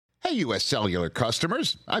Hey, U.S. Cellular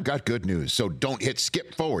customers, I've got good news, so don't hit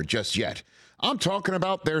skip forward just yet. I'm talking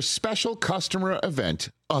about their special customer event,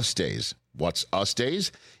 Us Days. What's Us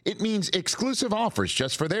Days? It means exclusive offers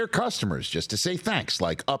just for their customers, just to say thanks,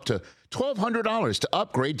 like up to $1,200 to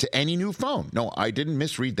upgrade to any new phone. No, I didn't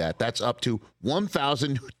misread that. That's up to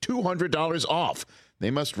 $1,200 off.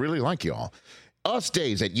 They must really like y'all. Us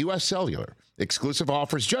Days at U.S. Cellular. Exclusive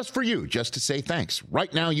offers just for you, just to say thanks.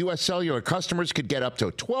 Right now, U.S. Cellular customers could get up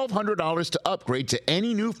to $1,200 to upgrade to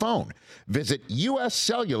any new phone. Visit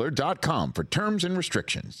uscellular.com for terms and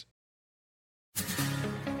restrictions.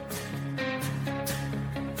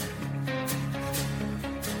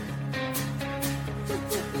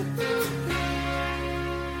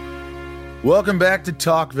 Welcome back to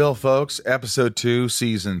Talkville, folks. Episode 2,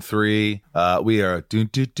 Season 3. We are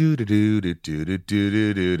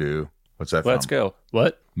do-do-do-do-do-do-do-do-do-do. What's that from? Let's go.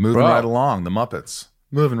 What? Moving right along, the Muppets.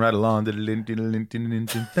 Moving right along.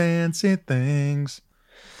 Fancy things.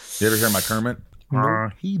 You ever hear my Kermit?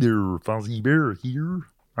 Hey there, Fuzzy Bear here.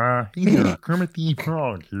 Hey there, Kermit the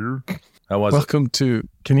Frog here. How was Welcome to...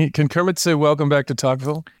 Can Kermit say welcome back to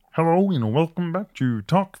Talkville? Hello and welcome back to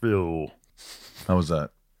Talkville. How was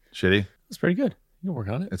that? Shitty? It's pretty good. You can work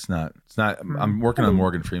on it. It's not. I'm working on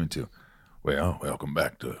Morgan Freeman, too. Well, welcome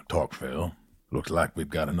back to Talkville. Looks like we've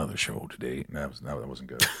got another show today. That wasn't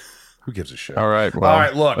good. Who gives a shit? All right. Well, all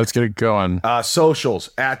right, look. Let's get it going. Socials,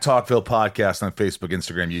 at Talkville Podcast on Facebook,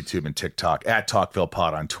 Instagram, YouTube, and TikTok. At Talkville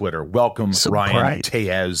Pod on Twitter. Welcome, Ryan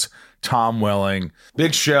Tellez, Tom Welling.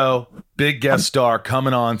 Big show, big guest star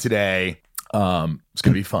coming on today. It's going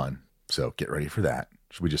to be fun. So get ready for that.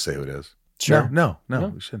 Should we just say who it is? Sure. No,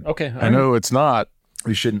 we shouldn't. Okay. I know it's not.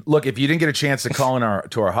 We shouldn't. Look, if you didn't get a chance to call in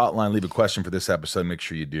to our hotline, leave a question for this episode, make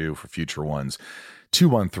sure you do for future ones.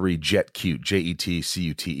 213-JETCUTE,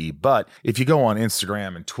 J-E-T-C-U-T-E. But if you go on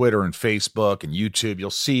Instagram and Twitter and Facebook and YouTube, you'll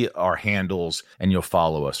see our handles and you'll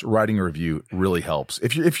follow us. Writing a review really helps.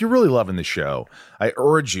 If you're really loving the show, I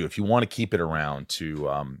urge you, if you want to keep it around,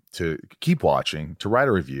 to keep watching, to write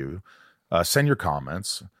a review. Send your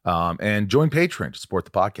comments and join Patreon to support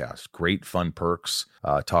the podcast. Great fun perks.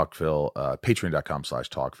 Talkville,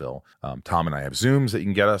 patreon.com/Talkville. Tom and I have Zooms that you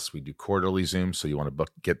can get us. We do quarterly Zooms, so you want to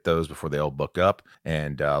get those before they all book up.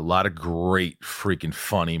 And a lot of great freaking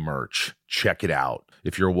funny merch. Check it out.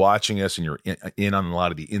 If you're watching us and you're in on a lot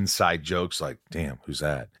of the inside jokes, like, damn, who's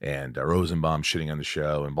that? And Rosenbaum shitting on the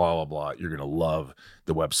show and blah, blah, blah, you're going to love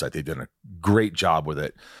the website. They've done a great job with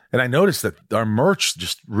it. And I noticed that our merch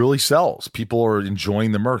just really sells. People are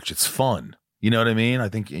enjoying the merch. It's fun. You know what I mean? I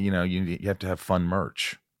think, you have to have fun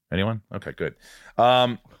merch. Anyone? Okay, good.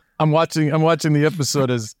 I'm watching the episode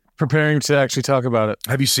as preparing to actually talk about it.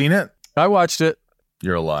 Have you seen it? I watched it.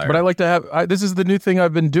 You're a liar. But I like to have, this is the new thing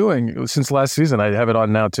I've been doing since last season. I have it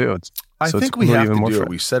on now too. I think we have to do it.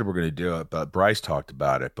 We said we're going to do it, but Bryce talked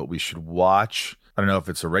about it, but we should watch, I don't know if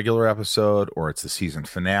it's a regular episode or it's the season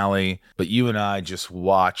finale, but you and I just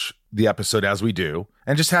watch the episode as we do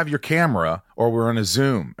and just have your camera, or we're on a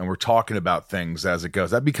Zoom and we're talking about things as it goes.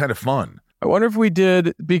 That'd be kind of fun. I wonder if we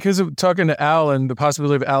did, because of talking to Al and the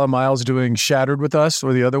possibility of Alan Miles doing Shattered with us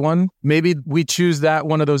or the other one, maybe we choose that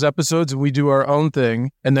one of those episodes and we do our own thing.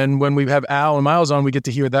 And then when we have Al and Miles on, we get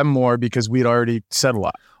to hear them more because we'd already said a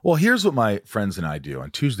lot. Well, here's what my friends and I do. On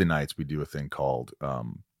Tuesday nights, we do a thing called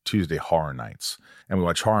Tuesday Horror Nights, and we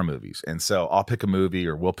watch horror movies. And so I'll pick a movie,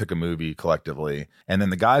 or we'll pick a movie collectively, and then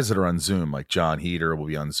the guys that are on Zoom, like John Heater will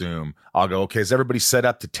be on Zoom. I'll go, okay, is everybody set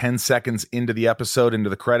up to 10 seconds into the episode, into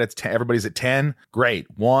the credits? Everybody's at 10? Great.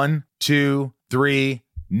 1, 2, 3,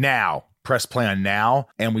 now. Press play on now,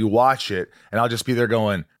 and we watch it, and I'll just be there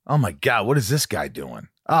going, oh my God, what is this guy doing?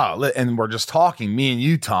 Oh, and we're just talking, me and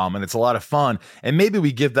you, Tom, and it's a lot of fun. And maybe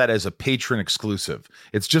we give that as a patron exclusive.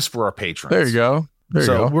 It's just for our patrons. There you go.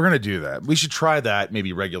 So we're going to do that. We should try that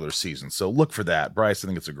maybe regular season. So look for that. Bryce, I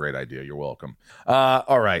think it's a great idea. You're welcome.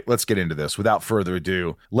 All right, let's get into this. Without further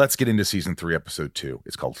ado, let's get into season 3, episode 2.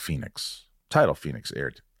 It's called Phoenix. Title Phoenix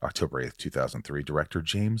aired October 8th, 2003. Director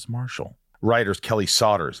James Marshall. Writers Kelly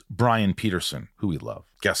Sodders, Brian Peterson, who we love.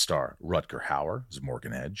 Guest star Rutger Hauer as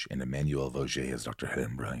Morgan Edge and Emmanuelle Vaugier as Dr.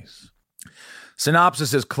 Helen Bryce.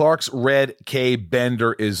 Synopsis is Clark's Red K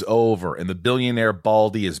bender is over and the billionaire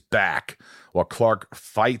Baldy is back. While Clark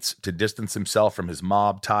fights to distance himself from his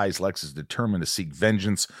mob ties, Lex is determined to seek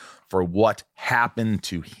vengeance for what happened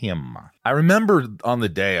to him. I remember on the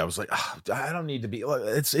day I was like, oh, I don't need to be.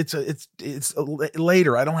 It's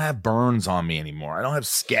later. I don't have burns on me anymore. I don't have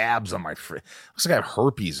scabs on my. Looks like I have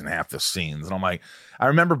herpes in half the scenes, and I'm like, I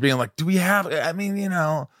remember being like, do we have? I mean,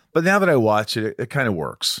 But now that I watch it, it kind of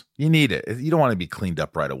works. You need it. You don't want to be cleaned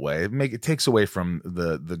up right away. It takes away from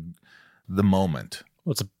the moment.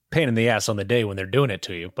 Well, it's pain in the ass on the day when they're doing it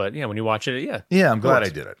to you. But yeah, when you watch it, yeah. Yeah, I'm glad I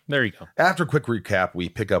did it. There you go. After a quick recap, we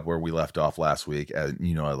pick up where we left off last week. And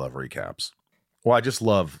you know I love recaps. Well, I just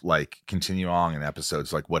love like continue on in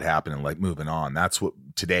episodes, like what happened and like moving on. That's what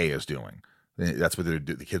today is doing. That's what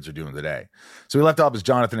the kids are doing today. So we left off as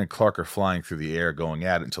Jonathan and Clark are flying through the air, going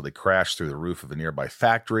at it until they crash through the roof of a nearby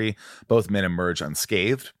factory. Both men emerge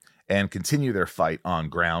unscathed and continue their fight on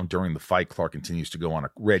ground. During the fight, Clark continues to go on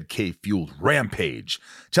a red K-fueled rampage,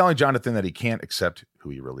 telling Jonathan that he can't accept who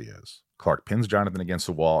he really is. Clark pins Jonathan against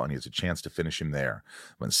the wall, and he has a chance to finish him there.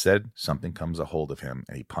 But instead, something comes a hold of him,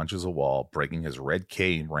 and he punches a wall, breaking his red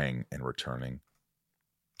K ring and returning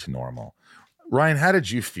to normal. Ryan, how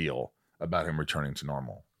did you feel about him returning to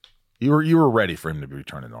normal? You were ready for him to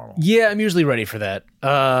return to normal. Yeah, I'm usually ready for that.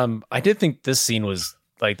 I did think this scene was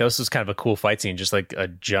like, this was kind of a cool fight scene, just like a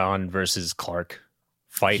John versus Clark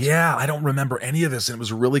fight. Yeah, I don't remember any of this, and it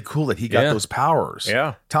was really cool that he got those powers.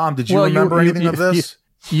 Yeah. Tom, did you remember anything of this?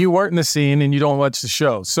 You weren't in the scene and you don't watch the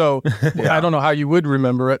show, so I don't know how you would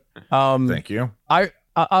remember it. Thank you.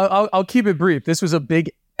 I'll keep it brief. This was a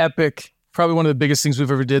big, epic, probably one of the biggest things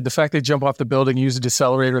we've ever did. The fact they jump off the building, use a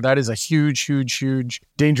decelerator, that is a huge, huge, huge,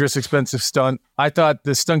 dangerous, expensive stunt. I thought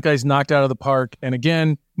the stunt guys knocked out of the park. And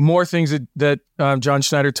again, more things that John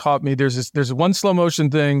Schneider taught me. There's one slow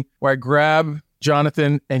motion thing where I grab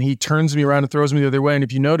Jonathan and he turns me around and throws me the other way. And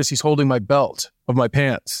if you notice, he's holding my belt of my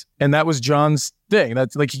pants. And that was John's thing.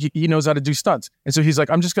 That's like, he knows how to do stunts. And so he's like,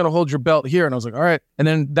 I'm just going to hold your belt here. And I was like, all right. And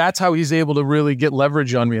then that's how he's able to really get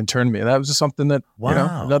leverage on me and turn me. And that was just something that,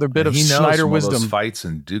 another bit of Schneider wisdom. Those fights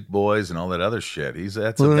and Duke Boys and all that other shit.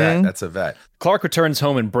 That's a vet. That's a vet. Clark returns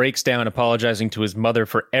home and breaks down, apologizing to his mother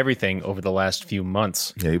for everything over the last few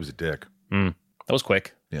months. Yeah, he was a dick. That was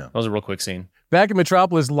quick. Yeah. That was a real quick scene. Back in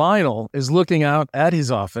Metropolis, Lionel is looking out at his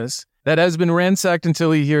office that has been ransacked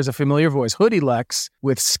until he hears a familiar voice. Hoodie Lex,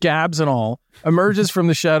 with scabs and all, emerges from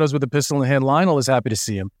the shadows with a pistol in hand. Lionel is happy to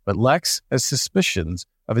see him, but Lex has suspicions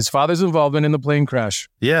of his father's involvement in the plane crash.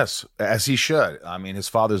 Yes, as he should. I mean, his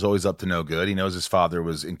father's always up to no good. He knows his father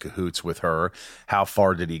was in cahoots with her. How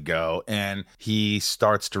far did he go? And he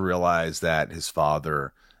starts to realize that his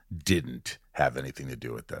father didn't have anything to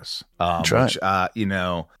do with this. Which, I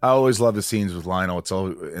always love the scenes with Lionel. It's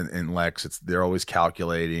all in Lex. They're always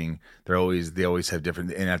calculating. They always have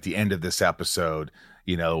different. And at the end of this episode,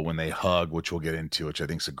 when they hug, which we'll get into, which I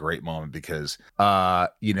think is a great moment because,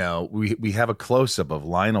 we have a close up of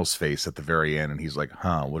Lionel's face at the very end, and he's like,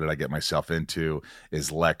 what did I get myself into?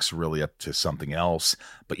 Is Lex really up to something else?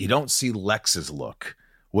 But you don't see Lex's look,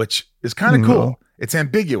 which is kind of cool. It's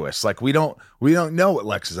ambiguous. Like we don't know what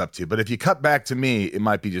Lex is up to. But if you cut back to me, it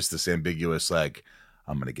might be just this ambiguous, like,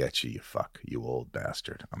 I'm going to get you, you old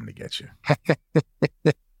bastard. I'm going to get you.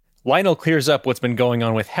 Lionel clears up what's been going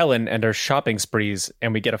on with Helen and her shopping sprees,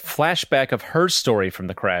 and we get a flashback of her story from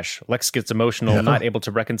the crash. Lex gets emotional, not able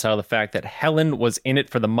to reconcile the fact that Helen was in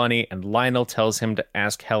it for the money, and Lionel tells him to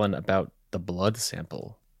ask Helen about the blood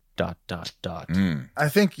sample. ... I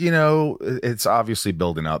think, it's obviously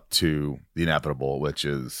building up to the inevitable, which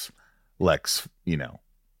is Lex,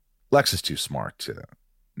 Lex is too smart to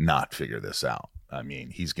not figure this out. I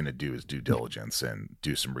mean, he's going to do his due diligence and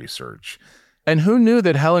do some research. And who knew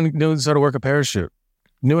that Helen knows how to work a parachute?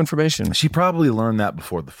 New information. She probably learned that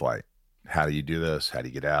before the flight. How do you do this? How do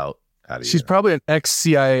you get out? She's probably an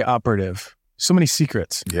ex-CIA operative. So many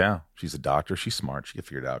secrets. Yeah, she's a doctor. She's smart. She can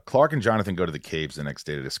figure it out. Clark and Jonathan go to the caves the next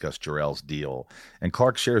day to discuss Jor-El's deal. And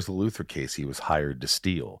Clark shares the Luther case he was hired to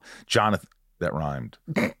steal. Jonathan, that rhymed.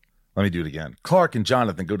 Let me do it again. Clark and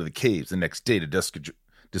Jonathan go to the caves the next day to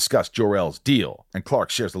discuss Jor-El's deal. And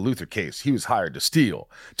Clark shares the Luther case he was hired to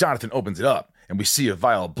steal. Jonathan opens it up, and we see a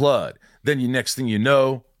vial of blood. Then next thing you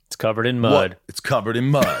know, it's covered in mud. It's covered in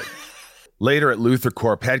mud. Later at Luther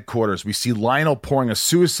Corp headquarters, we see Lionel pouring a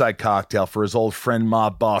suicide cocktail for his old friend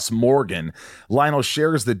mob boss Morgan. Lionel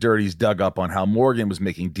shares the dirt he's dug up on how Morgan was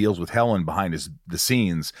making deals with Helen behind the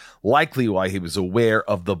scenes, likely why he was aware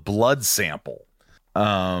of the blood sample.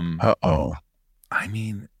 I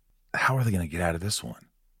mean, how are they going to get out of this one?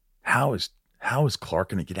 How is Clark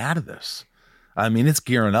going to get out of this? I mean, it's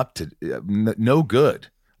gearing up to no good.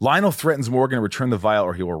 Lionel threatens Morgan to return the vial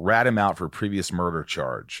or he will rat him out for a previous murder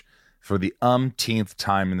charge. For the umpteenth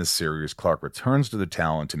time in the series, Clark returns to the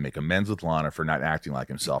Talon to make amends with Lana for not acting like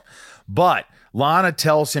himself. But Lana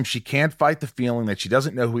tells him she can't fight the feeling that she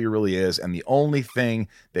doesn't know who he really is, and the only thing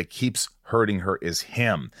that keeps hurting her is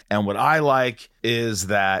him. And what I like is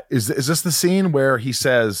that is this the scene where he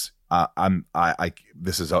says,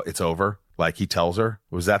 it's over? Like he tells her?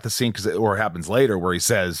 Was that the scene? Or it happens later where he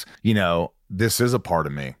says, this is a part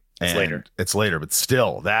of me. It's later, but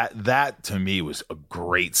still, that to me was a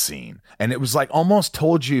great scene. And it was like almost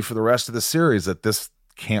told you for the rest of the series that this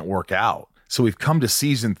can't work out. So we've come to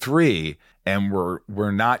season 3 and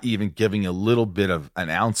we're not even giving a little bit of an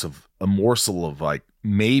ounce of a morsel of like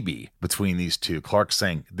maybe between these two. Clark's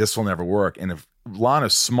saying this will never work. And if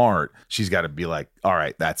Lana's smart, she's got to be like, all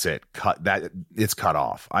right, that's it. It's cut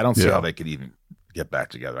off. I don't see how they could even get back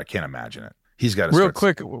together. I can't imagine it. He's got to real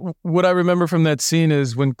quick. What I remember from that scene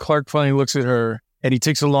is when Clark finally looks at her and he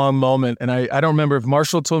takes a long moment. And I don't remember if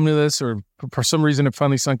Marshall told me this or for some reason it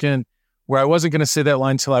finally sunk in where I wasn't going to say that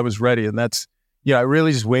line till I was ready. And that's, I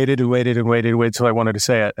really just waited till I wanted to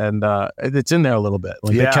say it. And it's in there a little bit.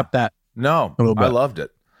 Like they kept that. No, I loved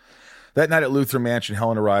it. That night at Lutheran Mansion,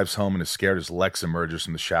 Helen arrives home and is scared as Lex emerges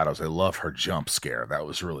from the shadows. I love her jump scare. That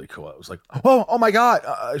was really cool. I was like, oh my God.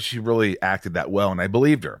 She really acted that well, and I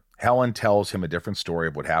believed her. Helen tells him a different story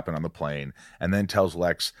of what happened on the plane and then tells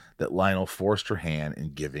Lex that Lionel forced her hand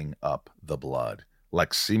in giving up the blood.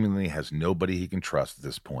 Lex seemingly has nobody he can trust at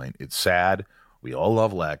this point. It's sad. We all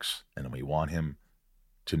love Lex, and we want him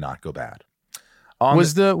to not go bad.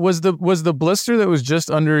 Was the blister that was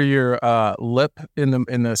just under your lip in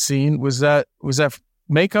the scene, was that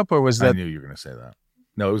makeup or was that? I knew you were going to say that.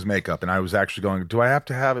 No, it was makeup, and I was actually going, do I have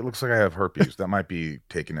to have it? Looks like I have herpes. That might be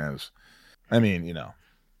taken as, I mean,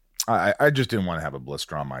 I just didn't want to have a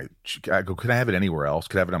blister on my cheek. I go, could I have it anywhere else?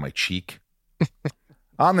 Could I have it on my cheek?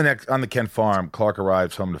 On the Kent farm, Clark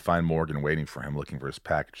arrives home to find Morgan waiting for him, looking for his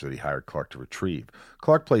package that he hired Clark to retrieve.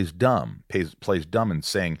 Clark plays dumb and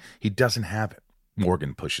saying he doesn't have it.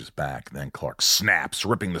 Morgan pushes back, then Clark snaps,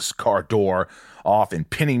 ripping the car door off and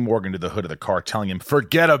pinning Morgan to the hood of the car, telling him,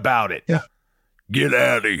 forget about it. Yeah. Get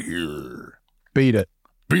out of here. Beat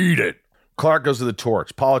it. Clark goes to the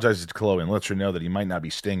torch, apologizes to Chloe, and lets her know that he might not be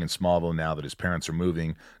staying in Smallville now that his parents are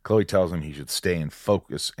moving. Chloe tells him he should stay and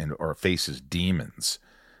focus or face his demons.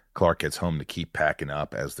 Clark gets home to keep packing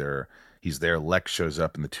up. As he's there, Lex shows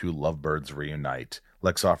up and the two lovebirds reunite.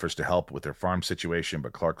 Lex offers to help with their farm situation,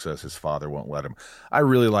 but Clark says his father won't let him. I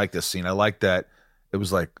really like this scene. I like that it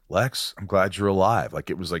was like, Lex, I'm glad you're alive. Like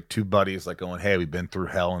it was like two buddies like going, hey, we've been through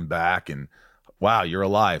hell and back, and wow, you're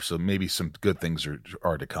alive. So maybe some good things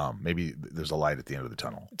are to come. Maybe there's a light at the end of the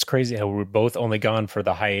tunnel. It's crazy how we're both only gone for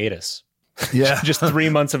the hiatus. Yeah. Just 3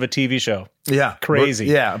 months of a TV show. Yeah.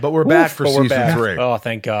 Crazy. But we're back for season 3. Oh,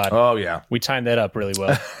 thank God. Oh, yeah. We timed that up really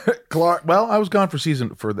well. Clark, well, I was gone for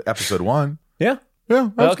the episode 1. Yeah. Yeah.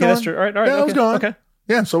 Okay, that's true. All right. Yeah, okay. I was gone. Okay.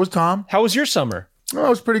 Yeah, so was Tom. How was your summer? Oh, it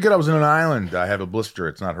was pretty good. I was in an island. I have a blister.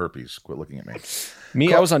 It's not herpes. Quit looking at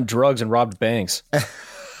me. I was on drugs and robbed banks.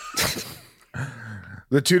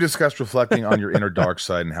 The two discuss reflecting on your inner dark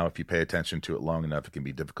side and how if you pay attention to it long enough, it can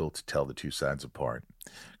be difficult to tell the two sides apart.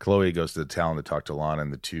 Chloe goes to the town to talk to Lana,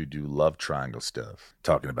 and the two do love triangle stuff,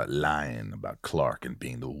 talking about lying about Clark and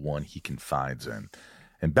being the one he confides in.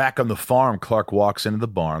 And back on the farm, Clark walks into the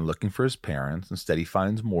barn looking for his parents. Instead, he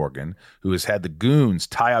finds Morgan, who has had the goons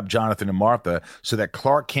tie up Jonathan and Martha so that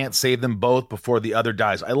Clark can't save them both before the other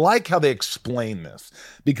dies. I like how they explain this,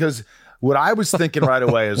 because what I was thinking right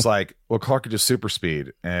away is like, well, Clark could just super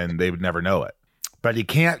speed and they would never know it. But he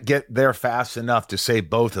can't get there fast enough to save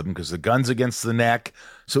both of them because the gun's against the neck.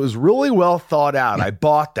 So it was really well thought out. I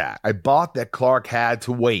bought that. I bought that Clark had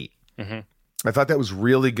to wait. Mm-hmm. I thought that was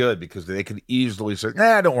really good because they could easily say,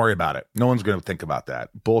 don't worry about it. No one's going to think about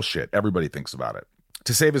that. Bullshit. Everybody thinks about it.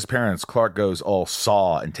 To save his parents, Clark goes all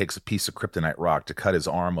Saw and takes a piece of kryptonite rock to cut his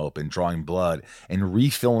arm open, drawing blood and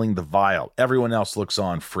refilling the vial. Everyone else looks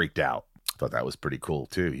on, freaked out. I thought that was pretty cool,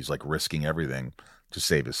 too. He's like risking everything to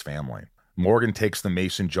save his family. Morgan takes the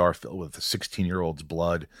mason jar filled with the 16-year-old's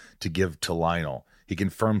blood to give to Lionel. He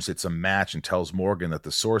confirms it's a match and tells Morgan that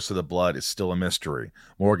the source of the blood is still a mystery.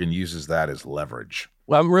 Morgan uses that as leverage.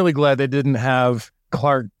 Well, I'm really glad they didn't have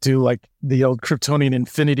Clark do like the old Kryptonian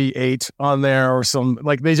Infinity 8 on there or some,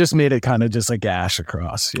 like they just made it kind of just like gash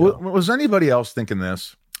across. Was anybody else thinking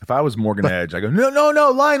this? If I was Morgan Edge, I go, no,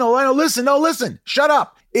 Lionel, listen, shut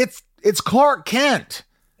up. It's Clark Kent.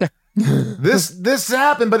 This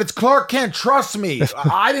happened, but it's Clark Kent. Trust me.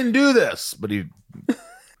 I didn't do this. But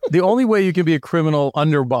the only way you can be a criminal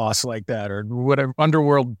underboss like that or whatever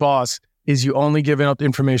underworld boss is you only give out the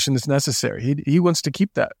information that's necessary. He wants to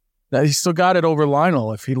keep that. Now, he's still got it over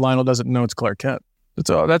Lionel if Lionel doesn't know it's Clark Kent. That's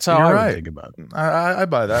how I would think about it. I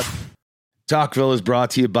buy that. Talkville is brought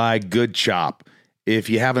to you by Good Chop. If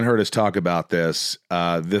you haven't heard us talk about this,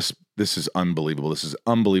 this is unbelievable. This is an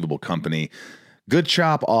unbelievable company. Good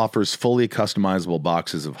Chop offers fully customizable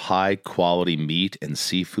boxes of high-quality meat and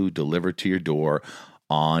seafood delivered to your door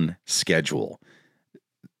on schedule.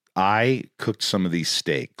 I cooked some of these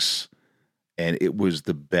steaks, and it was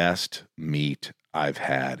the best meat I've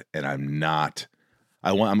had. And I'm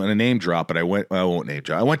going to name drop, but I won't name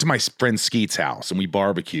drop. I went to my friend Skeet's house and we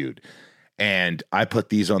barbecued, and I put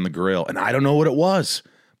these on the grill, and I don't know what it was,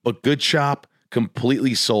 but Good Chop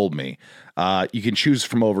completely sold me. You can choose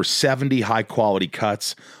from over 70 high quality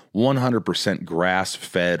cuts, 100%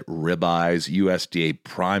 grass-fed ribeyes, USDA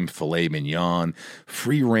prime filet mignon,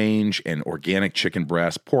 free-range and organic chicken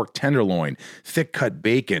breast, pork tenderloin, thick-cut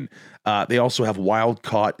bacon. They also have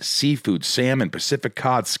wild-caught seafood, salmon, Pacific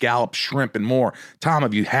cod, scallops, shrimp, and more. Tom,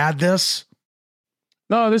 have you had this?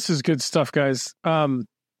 No, this is good stuff, guys. I've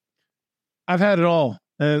had it all,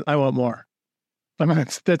 and I want more. I mean,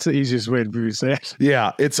 that's the easiest way to say it.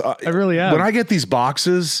 Yeah, it's. I really am. When I get these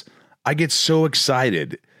boxes, I get so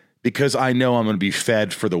excited because I know I'm going to be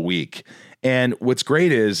fed for the week. And what's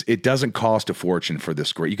great is it doesn't cost a fortune for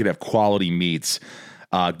this great. You could have quality meats.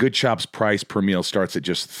 Good Chop's price per meal starts at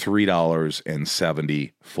just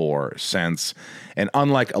 $3.74. And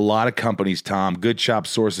unlike a lot of companies, Tom, Good Chop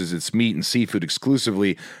sources its meat and seafood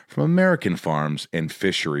exclusively from American farms and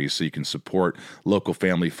fisheries, so you can support local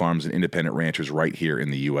family farms and independent ranchers right here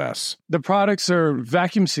in the U.S. The products are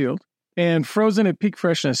vacuum sealed and frozen at peak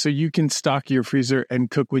freshness, so you can stock your freezer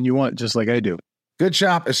and cook when you want, just like I do. Good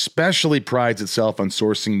Chop especially prides itself on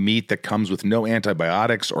sourcing meat that comes with no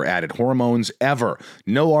antibiotics or added hormones ever.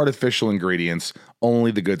 No artificial ingredients,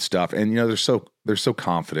 only the good stuff. And, you know, they're so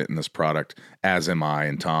confident in this product, as am I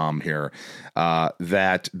and Tom here,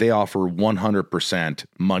 that they offer 100%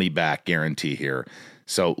 money back guarantee here.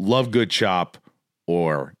 So love Good Chop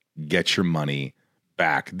or get your money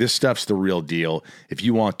back. This stuff's the real deal. If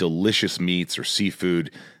you want delicious meats or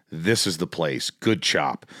seafood, this is the place. Good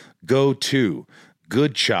Chop. Go to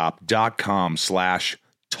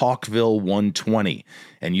goodchop.com/Talkville120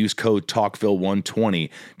 and use code Talkville120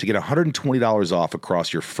 to get $120 off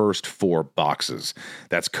across your first 4 boxes.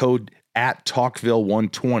 That's code at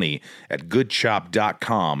Talkville120 at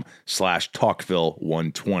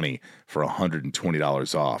goodchop.com/Talkville120 for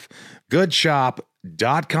 $120 off.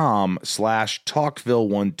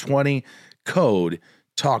 Goodchop.com/Talkville120, code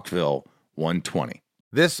Talkville120.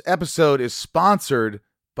 This episode is sponsored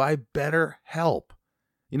by BetterHelp.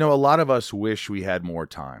 You know, a lot of us wish we had more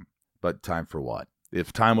time, but time for what?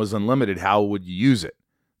 If time was unlimited, how would you use it?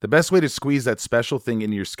 The best way to squeeze that special thing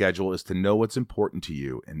into your schedule is to know what's important to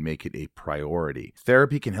you and make it a priority.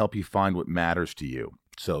 Therapy can help you find what matters to you,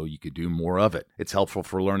 so you could do more of it. It's helpful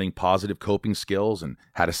for learning positive coping skills and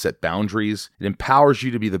how to set boundaries. It empowers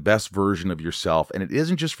you to be the best version of yourself, and it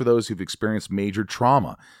isn't just for those who've experienced major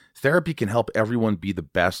trauma. Therapy can help everyone be the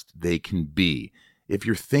best they can be. If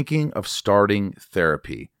you're thinking of starting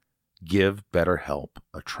therapy, give BetterHelp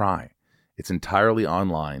a try. It's entirely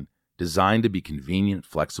online, designed to be convenient,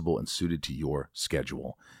 flexible, and suited to your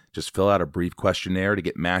schedule. Just fill out a brief questionnaire to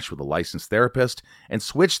get matched with a licensed therapist and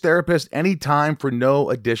switch therapist anytime for no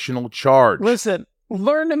additional charge. Listen,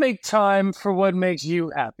 learn to make time for what makes you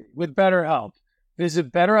happy with BetterHelp.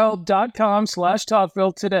 Visit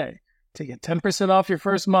BetterHelp.com/Talkville today to get 10% off your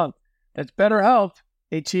first month. That's BetterHelp,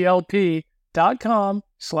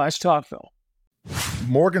 HELP.com/Talkville.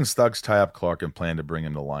 Morgan's thugs tie up Clark and plan to bring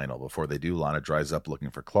him to Lionel. Before they do, Lana dries up looking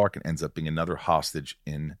for Clark and ends up being another hostage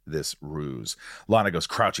in this ruse. Lana goes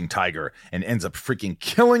crouching tiger and ends up freaking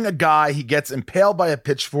killing a guy. He gets impaled by a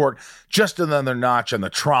pitchfork, just another notch on the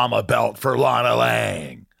trauma belt for Lana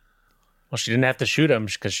Lang. Well, she didn't have to shoot him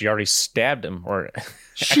because she already stabbed him or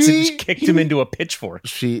accidentally kicked him into a pitchfork.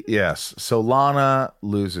 Yes. So Lana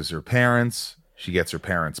loses her parents. She gets her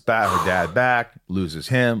parents back, her dad back, loses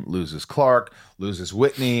him, loses Clark, loses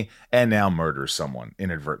Whitney, and now murders someone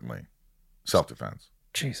inadvertently. Self-defense.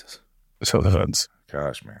 Jesus. Self-defense.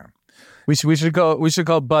 Gosh, man. We should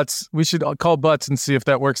call Butts. We should call Butts and see if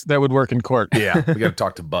that works. That would work in court. Yeah, we got to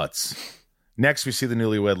talk to Butts. Next, we see the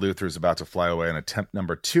newlywed Luthers about to fly away on attempt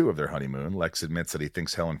number 2 of their honeymoon. Lex admits that he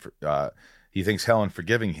thinks Helen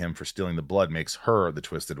forgiving him for stealing the blood makes her the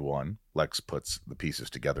twisted one. Lex puts the pieces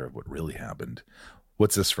together of what really happened.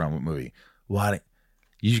 What's this from? What movie? What?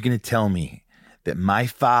 You're going to tell me that my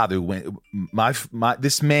father went,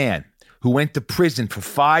 this man who went to prison for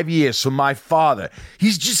 5 years for my father,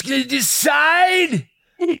 he's just going to decide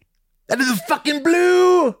out of the fucking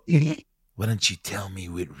blue? Why don't you tell me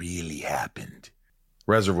what really happened?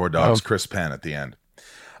 Reservoir Dogs, Chris Penn at the end.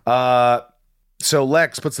 So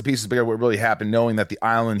Lex puts the pieces together of what really happened, knowing that the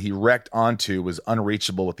island he wrecked onto was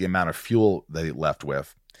unreachable with the amount of fuel that he left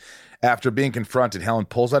with. After being confronted, Helen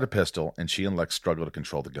pulls out a pistol, and she and Lex struggle to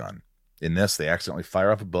control the gun. In this, they accidentally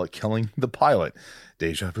fire off a bullet, killing the pilot.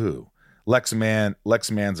 Deja vu. Lex mans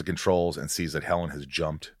the controls and sees that Helen has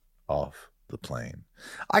jumped off the plane.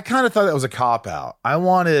 I kind of thought that was a cop out. I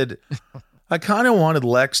kind of wanted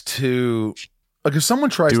Lex to, like, if someone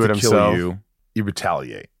tries to kill you, you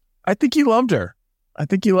retaliate. I think he loved her.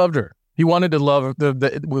 He wanted to love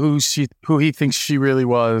who he thinks she really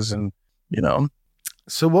was, and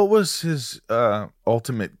So what was his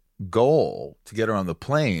ultimate goal to get her on the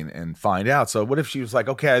plane and find out? So what if she was like,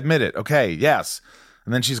 okay, I admit it. Okay, yes.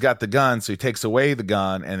 And then she's got the gun, so he takes away the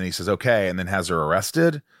gun, and he says, okay, and then has her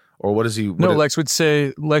arrested? Or what does he... Lex would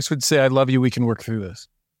say, I love you, we can work through this.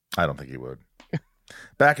 I don't think he would.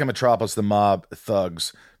 Back in Metropolis, the mob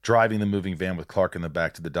thugs driving the moving van with Clark in the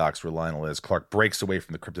back to the docks where Lionel is. Clark breaks away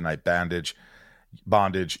from the kryptonite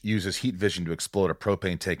bondage, uses heat vision to explode a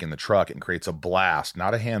propane tank in the truck, and creates a blast,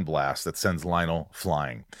 not a hand blast, that sends Lionel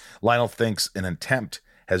flying. Lionel thinks an attempt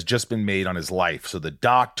has just been made on his life, so the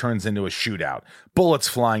dock turns into a shootout. Bullets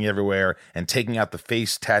flying everywhere and taking out the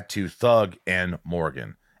face tattoo thug and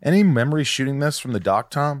Morgan. Any memory shooting this from the dock,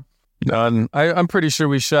 Tom? None. I'm pretty sure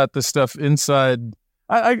we shot the stuff inside.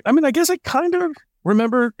 I mean, I guess I kind of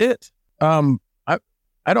remember it. I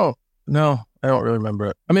don't really remember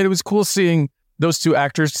it. I mean, it was cool seeing those two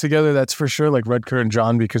actors together, that's for sure, like Rutger and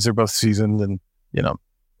John, because they're both seasoned and,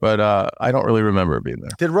 but I don't really remember it being there.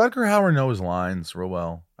 Did Rutger Hauer know his lines real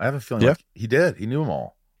well? I have a feeling like he did. He knew them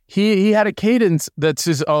all. He had a cadence that's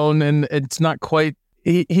his own, and it's not quite,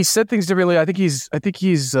 he said things differently. I think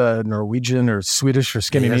he's Norwegian or Swedish or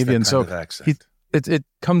Scandinavian. So it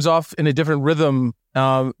comes off in a different rhythm,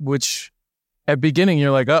 which at beginning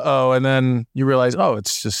you're like, uh-oh, and then you realize, oh,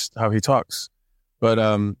 it's just how he talks. But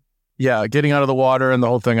getting out of the water and the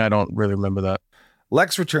whole thing, I don't really remember that.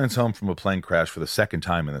 Lex returns home from a plane crash for the second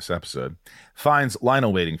time in this episode, finds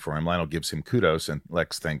Lionel waiting for him. Lionel gives him kudos, and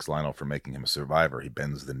Lex thanks Lionel for making him a survivor. He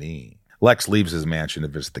bends the knee. Lex leaves his mansion to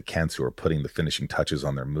visit the Kents, who are putting the finishing touches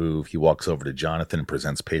on their move. He walks over to Jonathan and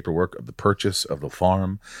presents paperwork of the purchase of the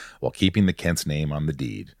farm while keeping the Kents' name on the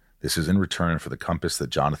deed. This is in return for the compass that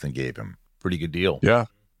Jonathan gave him. Pretty good deal. Yeah.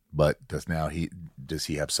 But does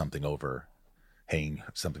he have something over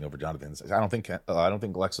Jonathan's? I don't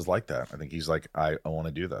think Lex is like that. I think he's like, I want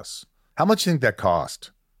to do this. How much do you think that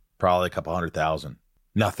cost? Probably a couple $100,000.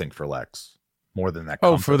 Nothing for Lex. More than that.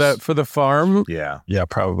 Oh, compass. for the farm? Yeah. Yeah,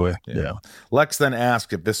 probably. Yeah. Lex then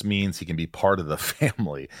asks if this means he can be part of the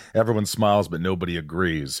family. Everyone smiles, but nobody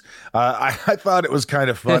agrees. I thought it was kind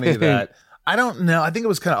of funny that, I don't know. I think it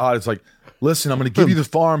was kind of odd. It's like, listen, I'm going to give you the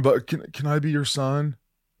farm, but can I be your son?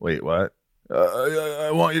 Wait, what?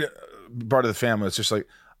 I want you to be part of the family. It's just like,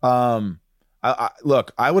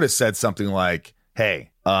 look, I would have said something like,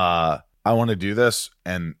 hey, I want to do this,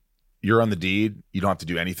 and you're on the deed. You don't have to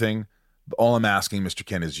do anything. All I'm asking, Mr.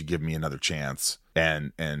 Kent, is you give me another chance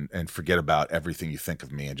and forget about everything you think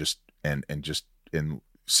of me and just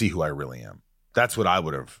see who I really am. That's what I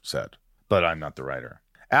would have said, but I'm not the writer.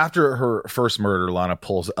 After her first murder, Lana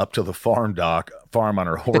pulls up to the farm on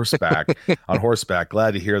her horseback,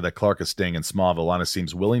 Glad to hear that Clark is staying in Smallville. Lana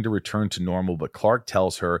seems willing to return to normal, but Clark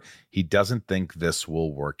tells her he doesn't think this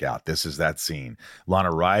will work out. This is that scene. Lana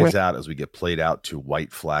rides out as we get played out to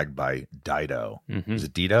White Flag by Dido. Mm-hmm. Is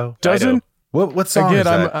it Dido? Doesn't? What song is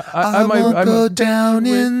that? I won't go down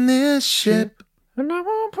in this ship, and I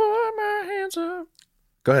won't put my hands up.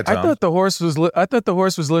 Go ahead, Tom. I thought the horse was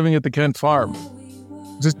living at the Kent farm.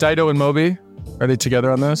 Is this Dido and Moby? Are they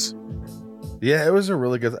together on this? Yeah, it was a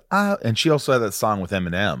really good. And she also had that song with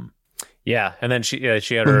Eminem. Yeah, and then she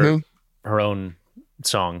had her own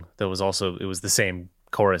song that was also, it was the same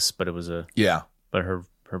chorus, but it was but her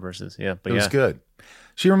verses. Yeah, but it was good.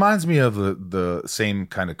 She reminds me of the same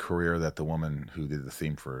kind of career that the woman who did the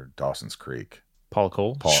theme for Dawson's Creek, Paula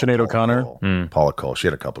Cole. Sinead O'Connor. Paula Cole. She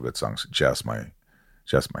had a couple good songs. Jess, my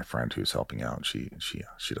friend who's helping out, she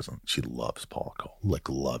loves Paula Cole,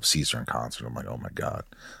 loves, sees her in concert. I'm like, oh my God.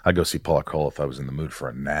 I'd go see Paula Cole if I was in the mood for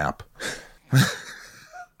a nap.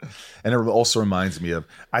 And it also reminds me of,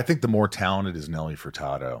 I think the more talented is Nelly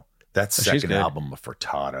Furtado. That second album of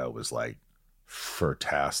Furtado was like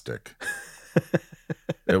fantastic.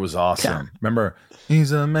 It was awesome. Yeah. Remember,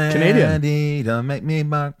 he's a man, Canadian. He don't make me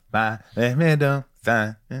bark by, let me down.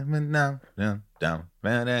 Remember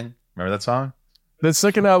that song? The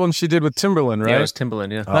second album she did with Timbaland, right? Yeah, it was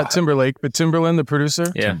Timbaland, yeah. Not Timberlake, but Timbaland, the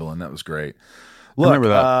producer. Yeah. Timbaland, that was great. Look, I remember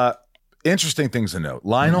that. Interesting things to note.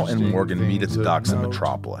 Lionel and Morgan meet at the docks in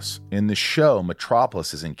Metropolis. In the show,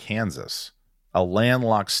 Metropolis is in Kansas, a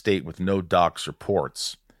landlocked state with no docks or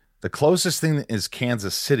ports. The closest thing is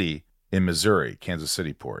Kansas City in Missouri, Kansas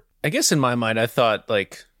City port. I guess in my mind, I thought,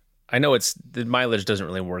 I know the mileage doesn't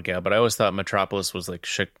really work out, but I always thought Metropolis was like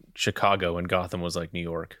Chicago and Gotham was like New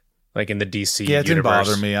York. like in the DC Yeah, it didn't universe.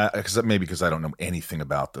 bother me because I don't know anything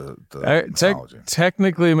about the mythology.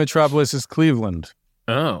 Technically, Metropolis is Cleveland.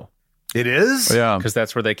 Oh, It is? Yeah. because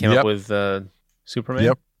that's where they came up with Superman.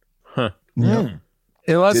 Yep. Huh. Yep.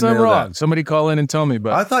 Unless Didn't I'm know wrong. that. Somebody call in and tell me.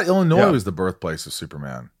 But I thought Illinois Yeah. was the birthplace of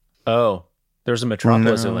Superman. Oh, there's a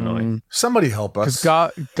Metropolis, No. Illinois. Somebody help us.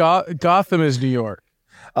 Because Gotham is New York.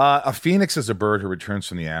 A phoenix is a bird who returns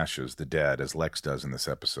from the ashes, the dead, as Lex does in this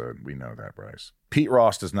episode. We know that, Bryce. Pete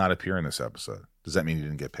Ross does not appear in this episode. Does that mean he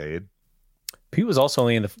didn't get paid? Pete was also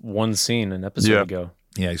only in the one scene an episode Yeah. ago.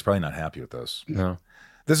 Yeah, he's probably not happy with this. No.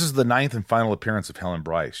 This is the 9th and final appearance of Helen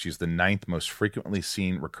Bryce. She's the 9th most frequently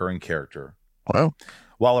seen recurring character. Wow.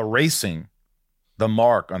 While erasing the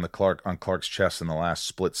mark on Clark's chest in the last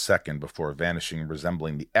split second before vanishing,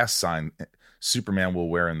 resembling the S sign Superman will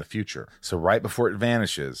wear in the future. So right before it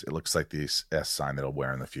vanishes, it looks like the S sign that he'll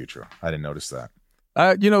wear in the future. I didn't notice that.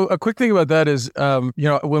 A quick thing about that is,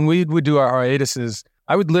 when we would do our hiatuses,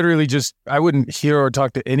 I would literally I wouldn't hear or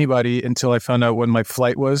talk to anybody until I found out when my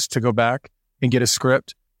flight was to go back and get a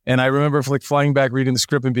script. And I remember flying back, reading the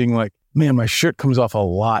script and being like, man, my shirt comes off a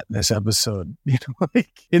lot in this episode.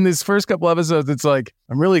 In this first couple episodes, it's like,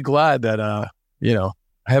 I'm really glad that, I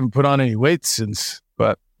haven't put on any weight since,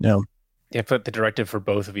 but, Yeah, but the directive for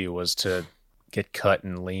both of you was to get cut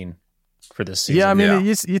and lean for this season. Yeah, I mean,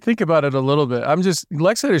 Yeah. You think about it a little bit.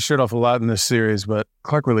 Lex had his shirt off a lot in this series, but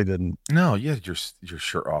Clark really didn't. No, you had your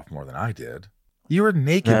shirt off more than I did. You were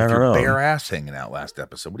naked I with don't your know. bare ass hanging out last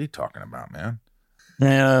episode. What are you talking about, man?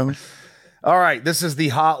 Yeah. All right, this is the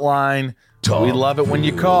hotline. We love it when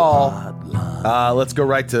you call. Let's go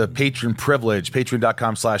right to patron privilege,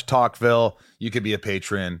 patreon.com/Talkville. You could be a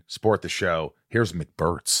patron, support the show. Here's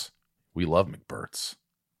McBurt's. We love McBurt's.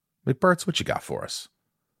 McBurt's, what you got for us?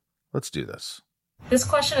 Let's do this. This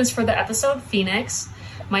question is for the episode Phoenix.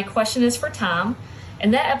 My question is for Tom.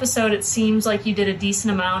 In that episode, it seems like you did a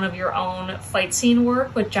decent amount of your own fight scene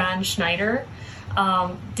work with John Schneider.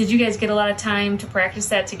 Did you guys get a lot of time to practice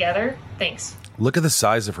that together? Thanks. Look at the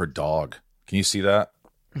size of her dog. Can you see that?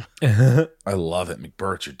 I love it.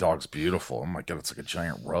 McBurt's, your dog's beautiful. Oh my God, it's like a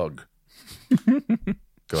giant rug.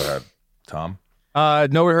 Go ahead, Tom.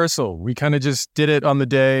 No rehearsal. We kind of just did it on the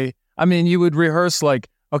day. I mean, you would rehearse like,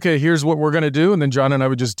 okay, here's what we're going to do. And then John and I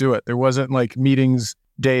would just do it. There wasn't like meetings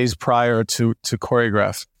days prior to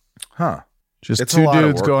choreograph. Huh. Just It's two a lot of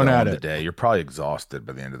dudes work, going though, at on the it. day. You're probably exhausted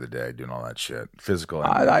by the end of the day doing all that shit. Physical.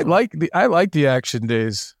 and I mental. like the action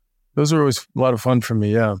days. Those are always a lot of fun for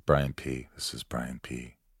me. Yeah. Brian P. This is Brian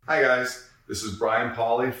P. Hi guys, this is Brian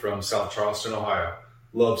Pauly from South Charleston, Ohio.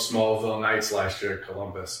 Loved Smallville Nights last year at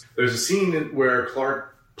Columbus. There's a scene where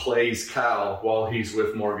Clark plays Cal while he's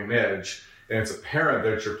with Morgan Edge, and it's apparent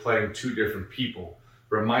that you're playing two different people.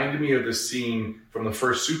 Reminded me of this scene from the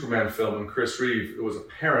first Superman film when Chris Reeve, it was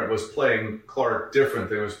apparent, was playing Clark different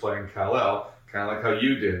than he was playing Kal-El, kind of like how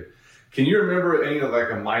you did. Can you remember any of like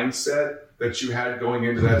a mindset that you had going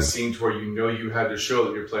into that scene to where you know you had to show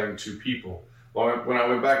that you're playing two people? Well, when I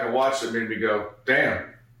went back and watched it, it made me go, damn,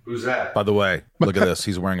 who's that? By the way, look at this.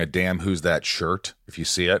 He's wearing a damn Who's That shirt, if you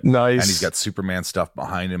see it. Nice. And he's got Superman stuff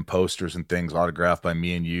behind him, posters and things autographed by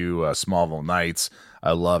me and you, Smallville Nights.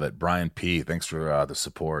 I love it. Brian P., thanks for the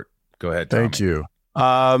support. Go ahead, Tommy. Thank you.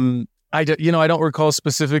 I don't recall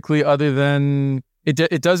specifically other than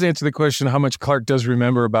it does answer the question how much Clark does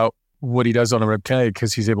remember about what he does on a webcam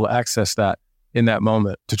because he's able to access that in that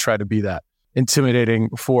moment to try to be that intimidating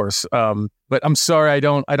force. But I'm sorry, I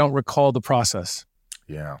don't recall the process.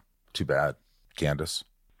 Yeah, too bad. Candace.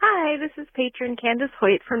 Hi, this is patron Candace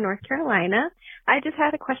Hoyt from North Carolina. I just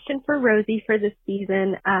had a question for Rosie for this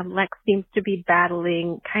season. Lex seems to be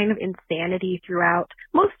battling kind of insanity throughout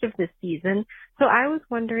most of this season. So I was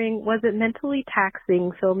wondering, was it mentally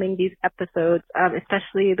taxing filming these episodes,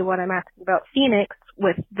 especially the one I'm asking about Phoenix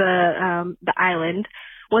with the island?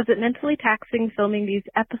 Was it mentally taxing filming these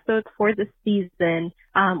episodes for this season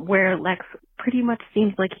where Lex pretty much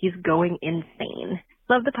seems like he's going insane?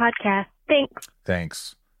 Love the podcast. Thanks.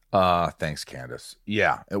 Thanks. Thanks, Candace.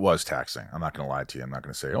 Yeah, it was taxing. I'm not going to lie to you. I'm not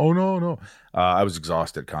going to say, oh, no. I was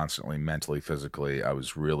exhausted constantly, mentally, physically.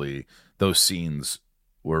 Those scenes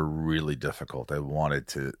were really difficult. I wanted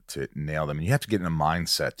to nail them. And you have to get in a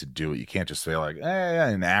mindset to do it. You can't just say like,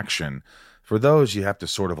 in action. For those, you have to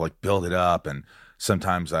sort of like build it up. And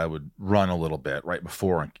sometimes I would run a little bit right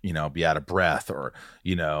before, be out of breath or,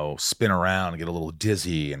 spin around and get a little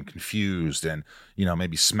dizzy and confused and,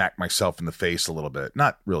 maybe smack myself in the face a little bit.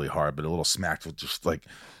 Not really hard, but a little smacked with just like,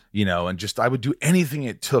 and just I would do anything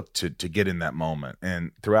it took to get in that moment.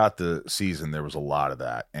 And throughout the season, there was a lot of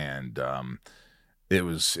that. And It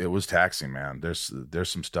was taxing, man. There's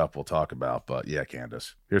some stuff we'll talk about, but yeah,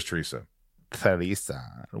 Candace. Here's Teresa.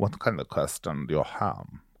 Teresa, what kind of question do you have,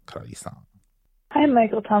 Teresa? Hi,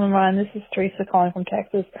 Michael, Tom, and Ron. This is Teresa calling from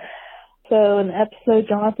Texas. So in the episode,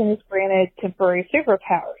 Jonathan is granted temporary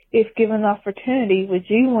superpowers. If given the opportunity, would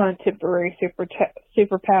you want temporary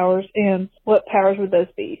superpowers, and what powers would those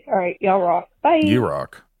be? All right, y'all rock. Bye. You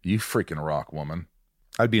rock. You freaking rock, woman.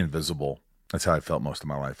 I'd be invisible. That's how I felt most of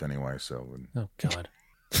my life anyway. So. Oh, God.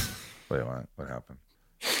 Wait, what happened?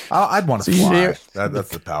 I'd want to fly. That's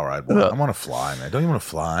the power I'd want. I want to fly, man. Don't you want to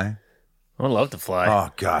fly? I would love to fly.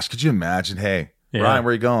 Oh, gosh. Could you imagine? Hey, Yeah. Ryan,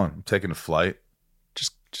 where are you going? I'm taking a flight.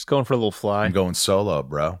 Just going for a little fly. I'm going solo,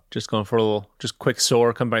 bro. Just going for a little, just quick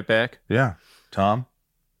soar, come right back. Yeah. Tom?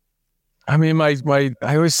 I mean, I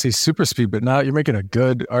always say super speed, but now you're making a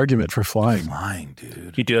good argument for flying. Flying,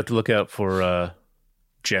 dude. You do have to look out for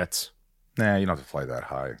jets. Nah, you don't have to fly that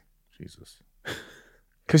high. Jesus.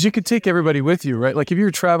 Because you could take everybody with you, right? Like if you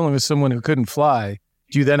were traveling with someone who couldn't fly,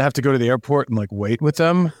 do you then have to go to the airport and like wait with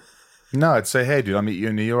them? No, I'd say, hey, dude, I'll meet you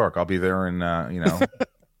in New York. I'll be there in,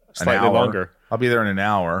 Slightly an hour. longer. I'll be there in an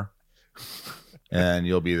hour, and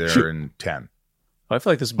you'll be there in 10. I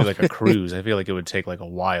feel like this would be like a cruise. I feel like it would take like a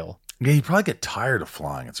while. Yeah, you probably get tired of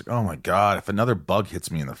flying. It's like, oh my God, if another bug hits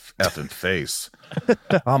me in the effing face.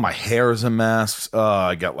 Oh, my hair is a mess.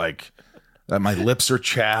 I got like, my lips are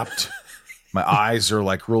chapped. My eyes are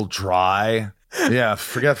like real dry. Yeah,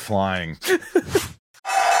 forget flying.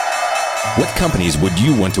 What companies would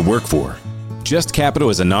you want to work for? Just Capital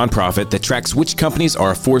is a nonprofit that tracks which companies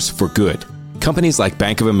are a force for good. Companies like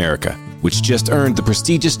Bank of America, which just earned the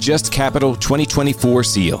prestigious Just Capital 2024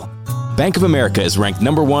 seal. Bank of America is ranked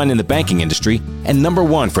 #1 in the banking industry and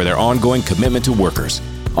 #1 for their ongoing commitment to workers,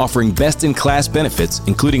 offering best-in-class benefits,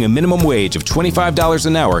 including a minimum wage of $25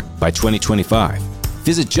 an hour by 2025.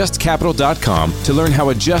 Visit justcapital.com to learn how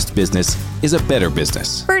a just business is a better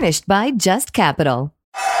business. Furnished by Just Capital.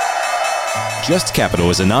 Just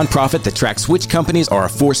Capital is a nonprofit that tracks which companies are a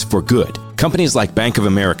force for good. Companies like Bank of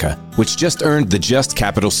America, which just earned the Just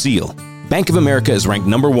Capital seal. Bank of America is ranked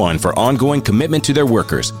 #1 for ongoing commitment to their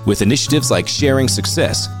workers, with initiatives like Sharing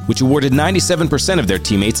Success, which awarded 97% of their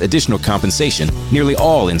teammates additional compensation, nearly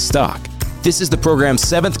all in stock. This is the program's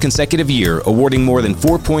 7th consecutive year, awarding more than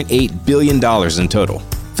 $4.8 billion in total.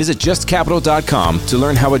 Visit justcapital.com to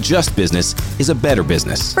learn how a just business is a better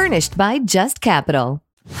business. Furnished by Just Capital.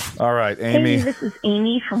 All right, Amy. Hey, this is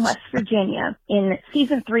Amy from West Virginia. In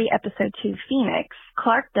season 3, episode 2, Phoenix,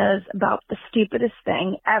 Clark does about the stupidest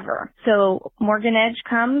thing ever. So Morgan Edge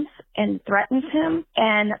comes and threatens him,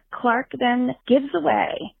 and Clark then gives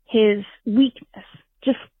away his weakness.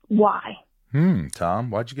 Just why?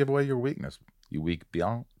 Tom, why'd you give away your weakness? You weak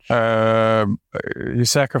Bianch? You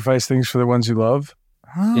sacrifice things for the ones you love.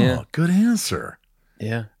 Oh, Yeah. Good answer.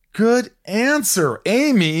 Yeah. Good answer,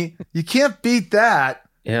 Amy. You can't beat that.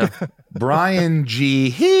 Yeah. Brian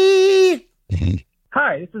G. He.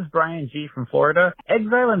 Hi, this is Brian G. from Florida.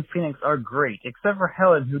 Exile and Phoenix are great, except for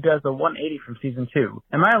Helen, who does a 180 from season 2.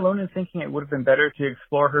 Am I alone in thinking it would have been better to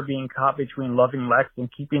explore her being caught between loving Lex and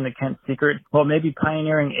keeping the Kent secret, while maybe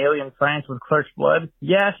pioneering alien science with Clark's blood?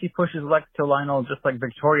 Yeah, she pushes Lex to Lionel just like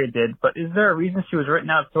Victoria did, but is there a reason she was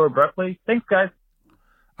written out so abruptly? Thanks, guys.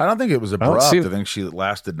 I don't think it was abrupt. I think she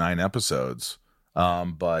lasted 9 episodes.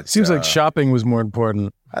 But seems like shopping was more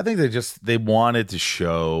important. I think they wanted to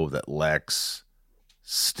show that Lex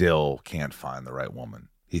still can't find the right woman.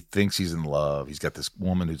 He thinks he's in love. He's got this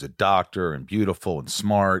woman who's a doctor and beautiful and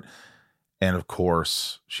smart. And of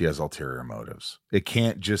course, she has ulterior motives. It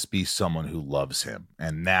can't just be someone who loves him.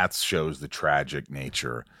 And that shows the tragic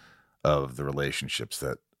nature of the relationships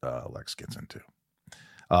that Lex gets into.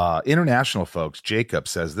 International folks, Jacob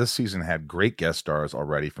says this season had great guest stars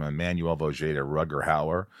already, from EMMANUELLE VAUGIER to Rutger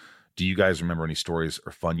Hauer. Do you guys remember any stories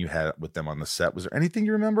or fun you had with them on the set? Was there anything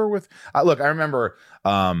you remember with? Look, I remember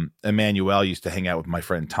EMMANUELLE used to hang out with my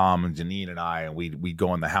friend Tom and Janine and I, and we'd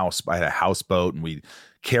go on the house. I had a houseboat, and we'd